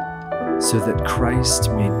 so that Christ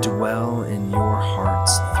may dwell in your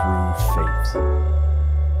hearts through faith.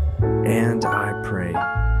 And I pray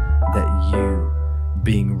that you,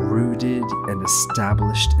 being rooted and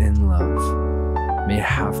established in love, may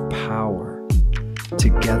have power,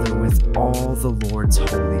 together with all the Lord's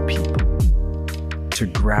holy people, to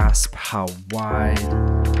grasp how wide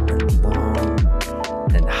and long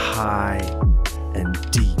and high and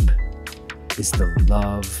deep is the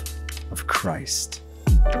love of Christ,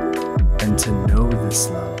 and to know this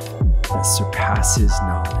love that surpasses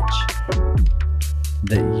knowledge,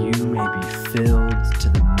 that you may be filled to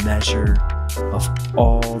the measure of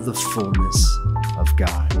all the fullness of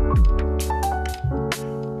God.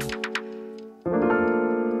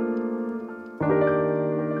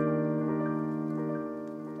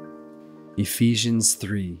 Ephesians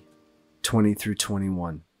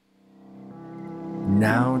 3:20-21.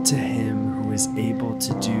 Now to him who is able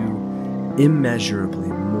to do immeasurably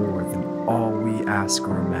more than all we ask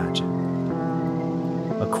or imagine,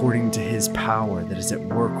 according to his power that is at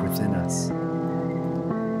work within us,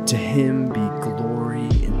 to him be glory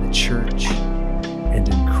in the church and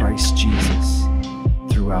in Christ Jesus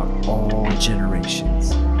throughout all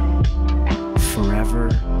generations, forever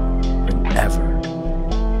and ever.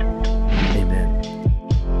 Amen.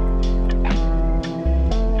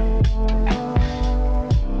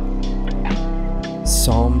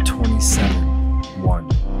 Psalm 27:1.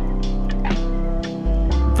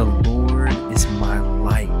 The Lord is my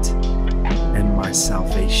light and my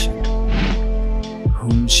salvation.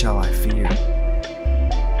 Whom shall I fear?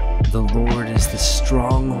 The Lord is the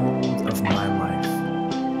stronghold of my life.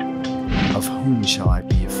 Of whom shall I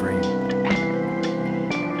be afraid?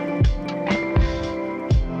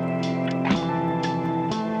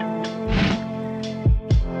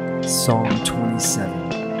 Psalm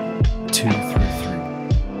 27:2-3.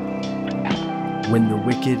 When the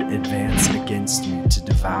wicked advance against me to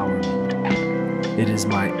devour me, it is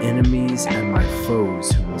my enemies and my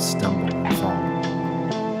foes who will stumble and fall.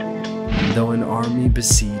 Though an army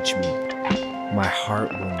besiege me, my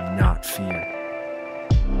heart will not fear.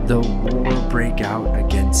 Though war break out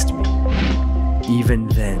against me, even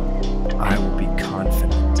then I will be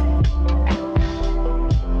confident.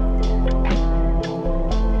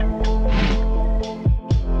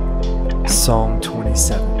 Psalm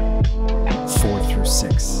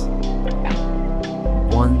 27:4-6.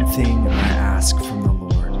 One thing I ask from the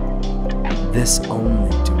Lord, this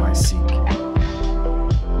only do I seek,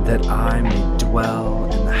 that I may dwell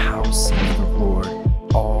in the house of the Lord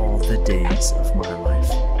all the days of my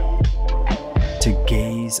life, to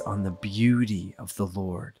gaze on the beauty of the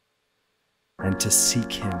Lord and to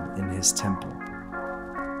seek him in his temple.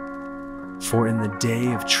 For in the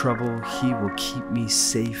day of trouble he will keep me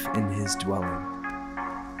safe in his dwelling.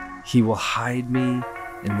 He will hide me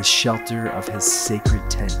in the shelter of his sacred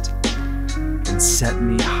tent and set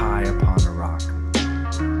me high upon a rock.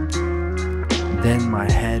 Then my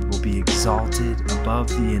head will be exalted above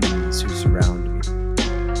the enemies who surround me.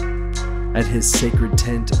 At his sacred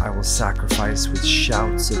tent I will sacrifice with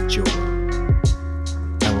shouts of joy.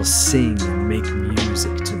 I will sing and make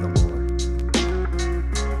music to the Lord.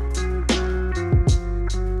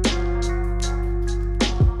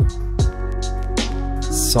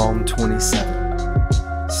 Psalm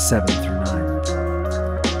 27, 7 through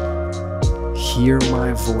 9. Hear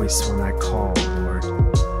my voice when I call, Lord.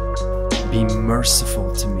 Be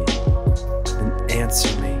merciful to me and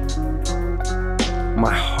answer me.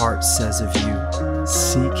 My heart says of you,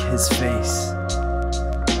 seek his face.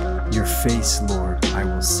 Your face, Lord, I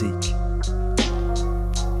will seek.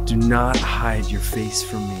 Do not hide your face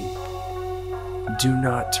from me. Do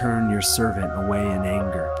not turn your servant away in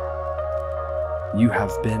anger. You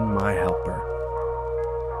have been my helper.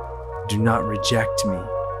 Do not reject me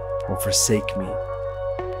or forsake me,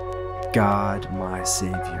 God, my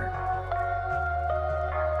Savior.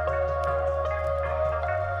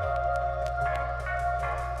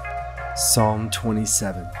 Psalm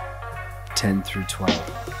 27, 10 through 12.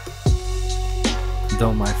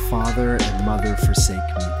 Though my father and mother forsake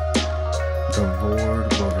me, the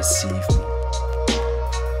Lord will receive me.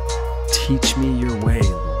 Teach me your way,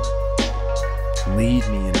 Lord. Lead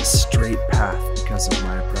me in a straight path because of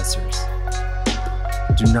my oppressors.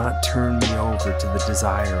 Do not turn me over to the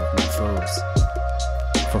desire of my foes,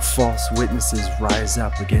 for false witnesses rise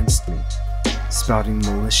up against me, spouting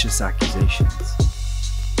malicious accusations.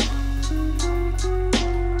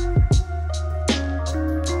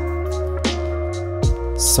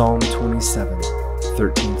 Psalm 27,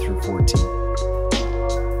 13 through 14.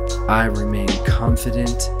 I remain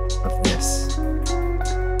confident of this.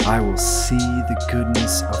 I will see the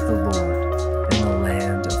goodness of the Lord in the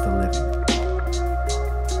land of the living.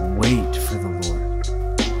 Wait for the Lord.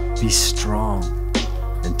 Be strong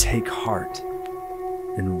and take heart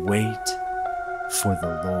and wait for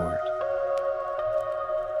the Lord.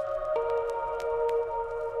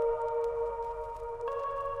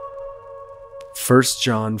 First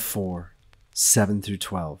John 4, 7 through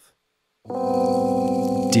 12.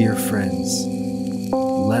 Dear friends,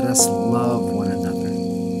 let us love one another,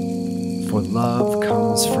 for love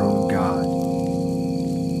comes from God.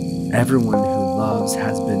 Everyone who loves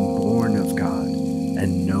has been born of God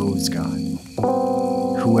and knows God.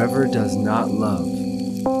 Whoever does not love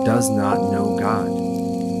does not know God,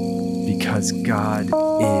 because God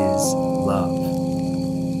is love.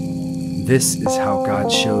 This is how God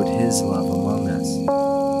showed his love among us.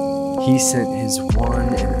 He sent his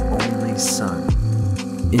one and only Son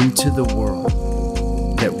into the world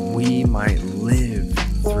that we might live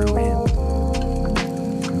through him.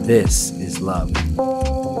 This is love.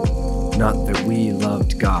 Not that we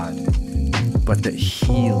loved God, but that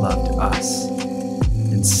he loved us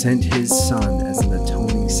and sent his Son as an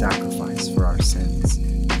atoning sacrifice for our sins.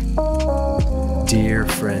 Dear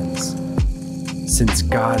friends, since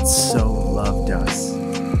God so loved us,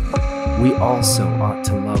 we also ought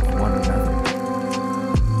to love one another.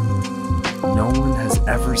 No one has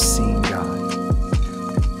ever seen God,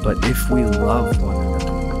 but if we love one another,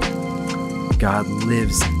 God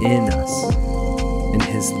lives in us, and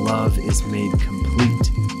his love is made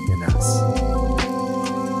complete in us.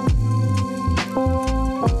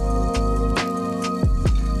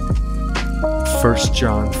 First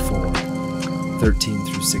John 4, 13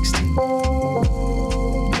 through 16.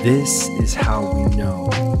 This is how we know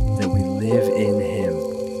that we live in him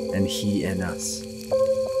and he in us.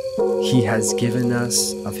 He has given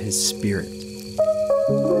us of his Spirit,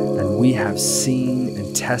 and we have seen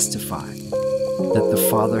and testified that the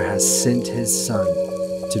Father has sent his Son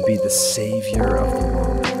to be the Savior of the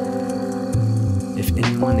world. If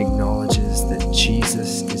anyone acknowledges that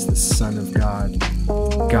Jesus is the Son of God,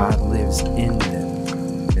 God lives in them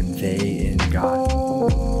and they in God.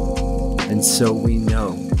 And so we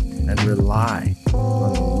know and rely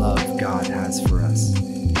on the love God has for us.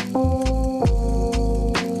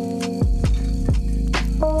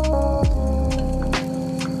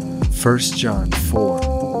 First John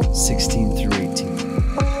 4, 16 through 18.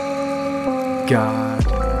 God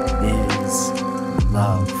is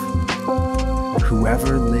love.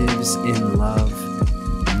 Whoever lives in love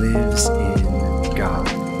lives in God,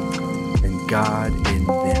 and God in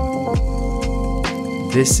them.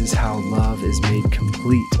 This is how love is made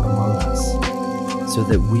complete among us, so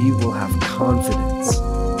that we will have confidence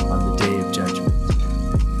on the day of judgment.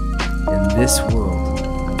 In this world,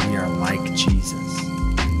 we are like Jesus.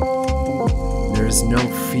 There is no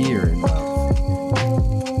fear in love,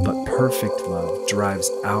 but perfect love drives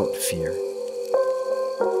out fear,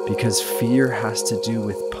 because fear has to do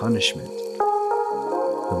with punishment.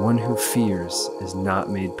 The one who fears is not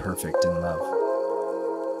made perfect in love.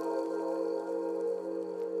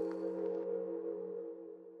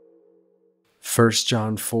 First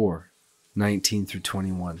John 4, 19 through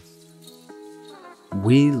 21.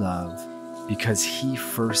 We love because he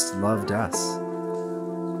first loved us.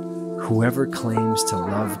 Whoever claims to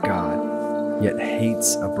love God yet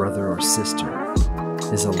hates a brother or sister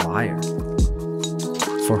is a liar.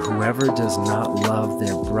 For whoever does not love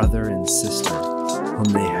their brother and sister whom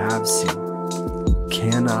they have seen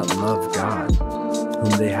cannot love God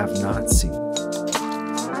whom they have not seen.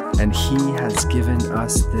 And he has given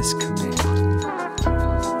us this command: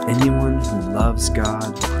 anyone who loves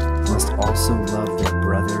God must also love their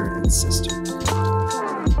brother and sister.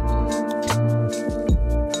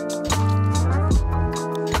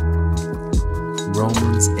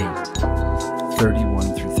 Romans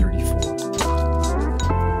 8:31 through 34.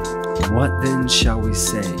 What then shall we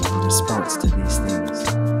say in response to these things?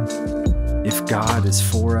 If God is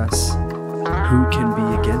for us, who can be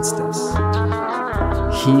against us?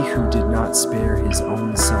 He who did not spare his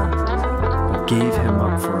own son, but gave him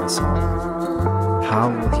up for us all, how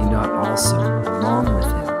will he not also, along with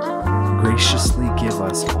him, graciously give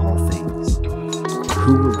us all things?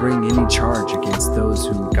 Who will bring any charge against those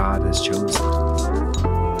whom God has chosen?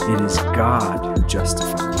 It is God who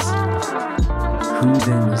justifies. Who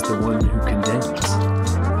then is the one who condemns?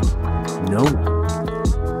 No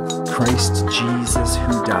one. Christ Jesus,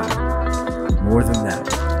 who died, more than that,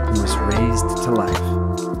 who was raised to life,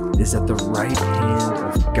 is at the right hand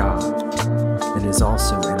of God and is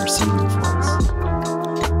also interceding for us.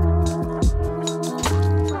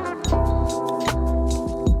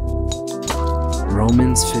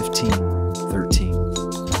 Romans 15:13.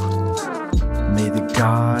 May the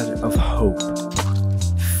God of hope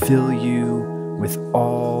fill you with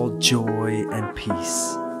all joy and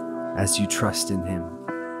peace as you trust in him,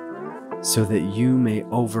 so that you may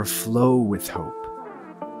overflow with hope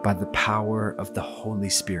by the power of the Holy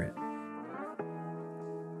Spirit.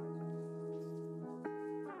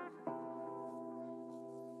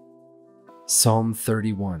 Psalm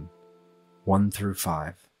 31, 1 through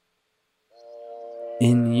 5.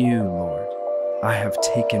 In you, Lord, I have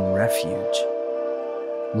taken refuge.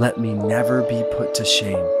 Let me never be put to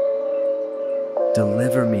shame.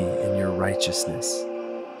 Deliver me in your righteousness.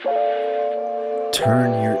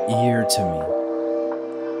 Turn your ear to me.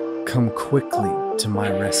 Come quickly to my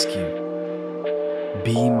rescue.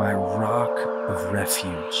 Be my rock of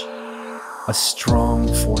refuge, a strong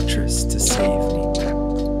fortress to save me.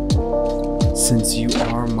 Since you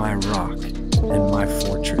are my rock and my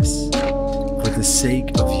fortress, for the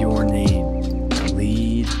sake of your name,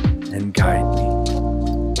 lead and guide me.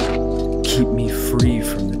 Keep me free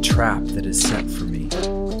from the trap that is set for me,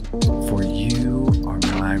 for you are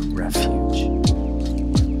my refuge.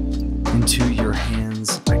 Into your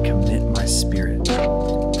hands I commit my spirit.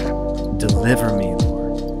 Deliver me,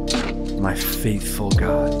 Lord, my faithful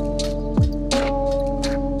God.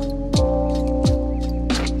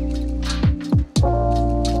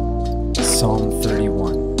 Psalm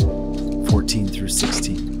 31, 14 through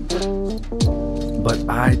 16. But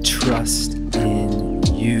I trust in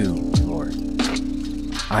you, Lord.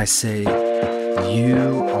 I say,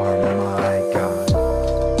 you are my God.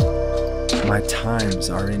 My times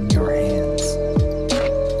are in your hands.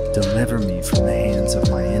 Deliver me from the hands of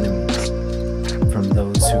my enemies, from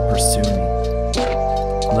those who pursue me.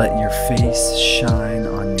 Let your face shine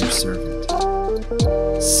on your servant.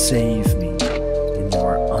 Save me in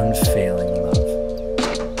your unfailing love.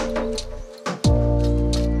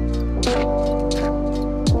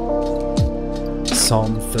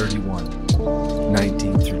 Psalm 31,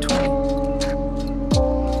 19 through 20.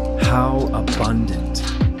 How abundant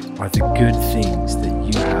are the good things that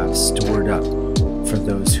you have stored up for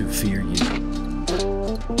those who fear you,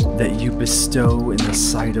 that you bestow in the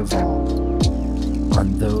sight of all,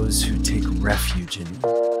 on those who take refuge in you.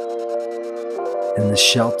 In the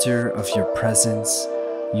shelter of your presence,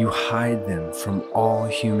 you hide them from all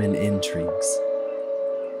human intrigues.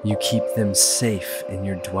 You keep them safe in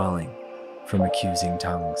your dwelling from accusing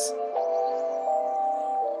tongues.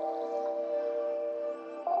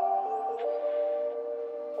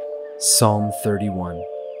 Psalm 31,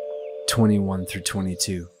 21 through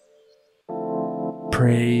 22.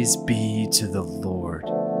 Praise be to the Lord,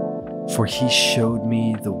 for he showed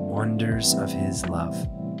me the wonders of his love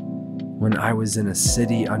when I was in a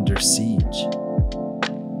city under siege.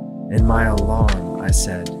 In my alarm, I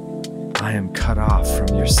said, I am cut off from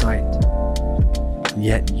your sight.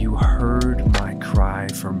 Yet you heard my cry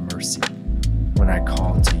for mercy when I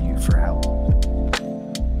called to you for help.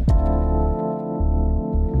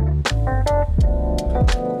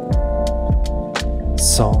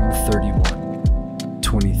 Psalm 31,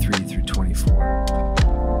 23 through 24.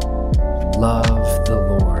 Love the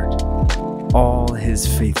Lord, all his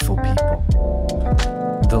faithful people.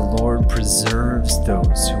 The Lord preserves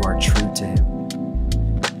those who are true to him,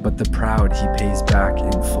 but the proud he pays back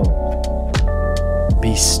in full.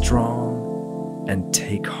 Be strong and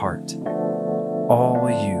take heart, all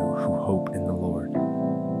you who hope in the Lord.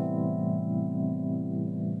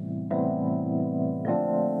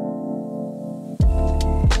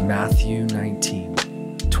 Matthew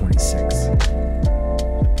 19:26.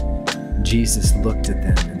 Jesus looked at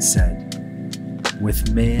them and said,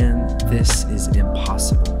 "With man this is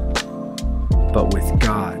impossible, but with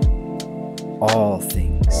God all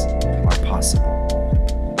things are possible."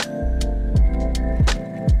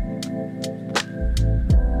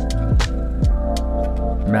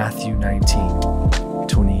 Matthew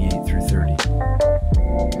 19:28 through 30.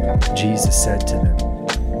 Jesus said to them,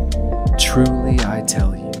 "Truly I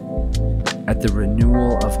tell you, at the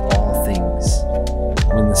renewal of all things,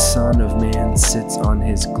 when the Son of Man sits on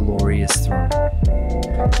his glorious throne,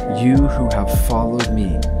 you who have followed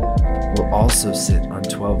me will also sit on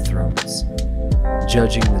 12 thrones,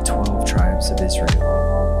 judging the 12 tribes of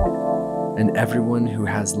Israel. And everyone who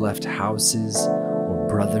has left houses, or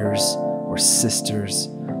brothers, or sisters,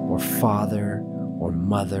 or father, or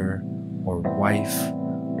mother, or wife,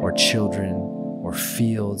 or children, or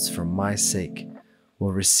fields for my sake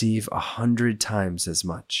will receive 100 times as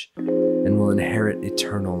much and will inherit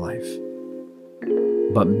eternal life.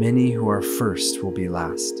 But many who are first will be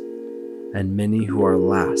last, and many who are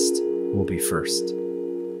last will be first."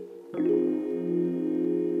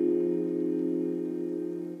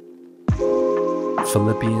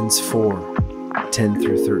 Philippians 4:10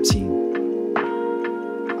 through 13.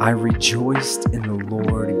 I rejoiced in the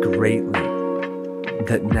Lord greatly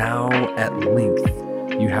that now at length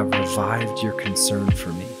you have revived your concern for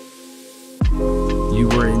me. You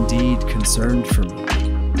were indeed concerned for me,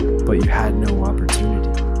 but you had no opportunity.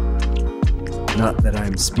 Not that I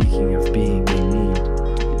am speaking of being in need,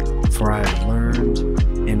 for I have learned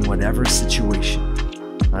in whatever situation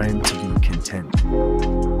I am to be content.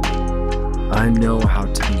 I know how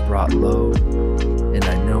to be brought low, and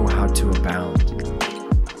I know how to abound.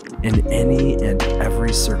 In any and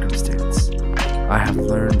every circumstance, I have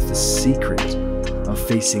learned the secret of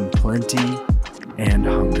facing plenty and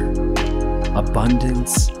hunger,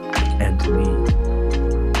 abundance and need.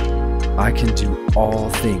 I can do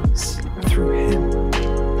all things through Him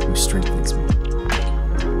who strengthens me.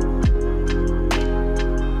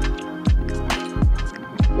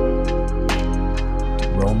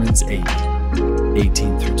 Romans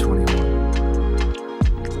 8:18 through 21.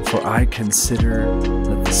 For I consider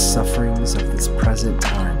that the sufferings of this present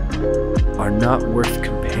time are not worth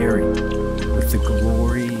comparing with the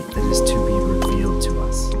glory that is to be revealed to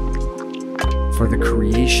us. For the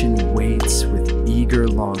creation waits with eager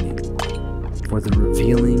longing for the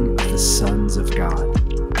revealing of the sons of God.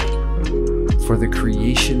 For the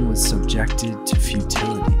creation was subjected to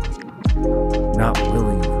futility, not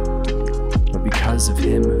willingly, but because of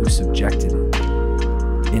Him who subjected it,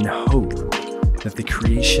 in hope that the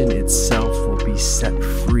creation itself will be set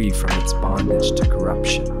free from its bondage to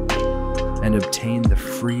corruption and obtain the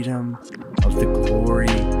freedom of the glory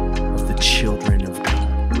of the children of God.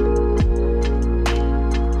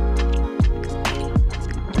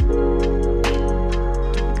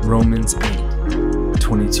 Romans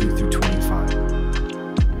 8:22 through 25.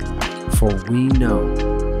 For we know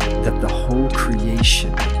that the whole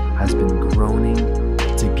creation has been groaning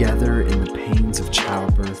together in the pains of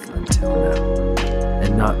childbirth until now.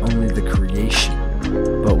 And not only the creation,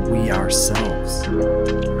 but we ourselves,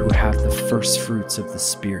 who have the first fruits of the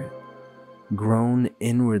Spirit, groan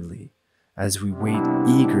inwardly as we wait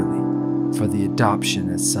eagerly for the adoption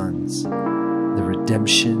as sons, the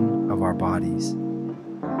redemption of our bodies.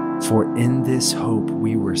 For in this hope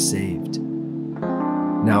we were saved.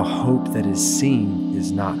 Now hope that is seen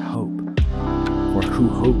is not hope, for who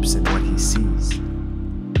hopes in what he sees?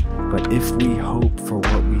 But if we hope for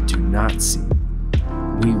what we do not see,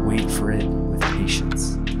 we wait for it with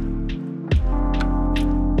patience.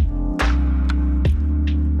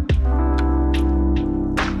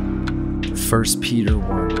 First Peter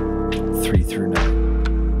 1:3 through 9.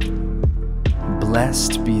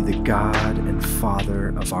 Blessed be the God and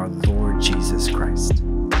Father of our Lord Jesus Christ.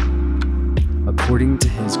 According to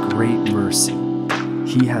His great mercy,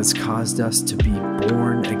 He has caused us to be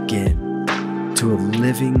born again to a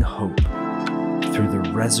living hope through the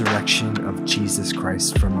resurrection of Jesus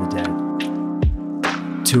Christ from the dead,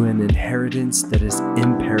 to an inheritance that is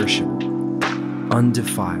imperishable,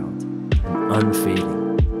 undefiled, and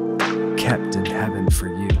unfading, kept in heaven for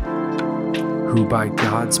you, who by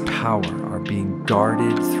God's power are being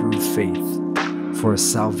guarded through faith for a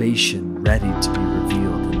salvation ready to be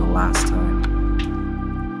revealed in the last time.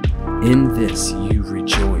 In this you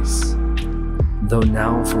rejoice, though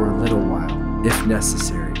now for a little while, if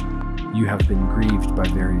necessary, you have been grieved by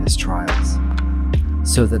various trials,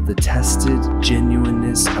 so that the tested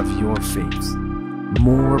genuineness of your faith,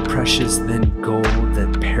 more precious than gold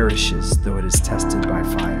that perishes though it is tested by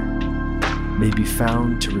fire, may be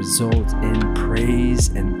found to result in praise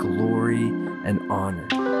and glory and honor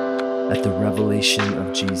at the revelation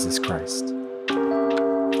of Jesus Christ.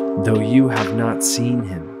 Though you have not seen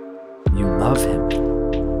him, you love him.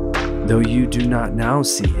 Though you do not now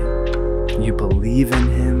see him, you believe in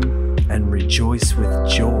him and rejoice with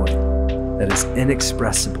joy that is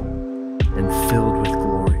inexpressible and filled with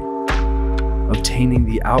glory, obtaining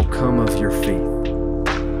the outcome of your faith,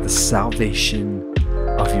 the salvation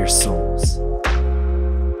of your souls.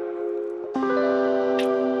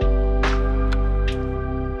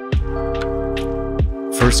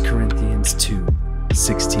 First Corinthians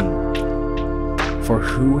 2:16. For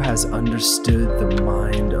who has understood the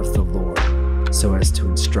mind of the Lord so as to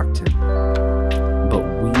instruct him? But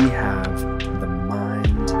we have the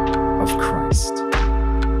mind of Christ.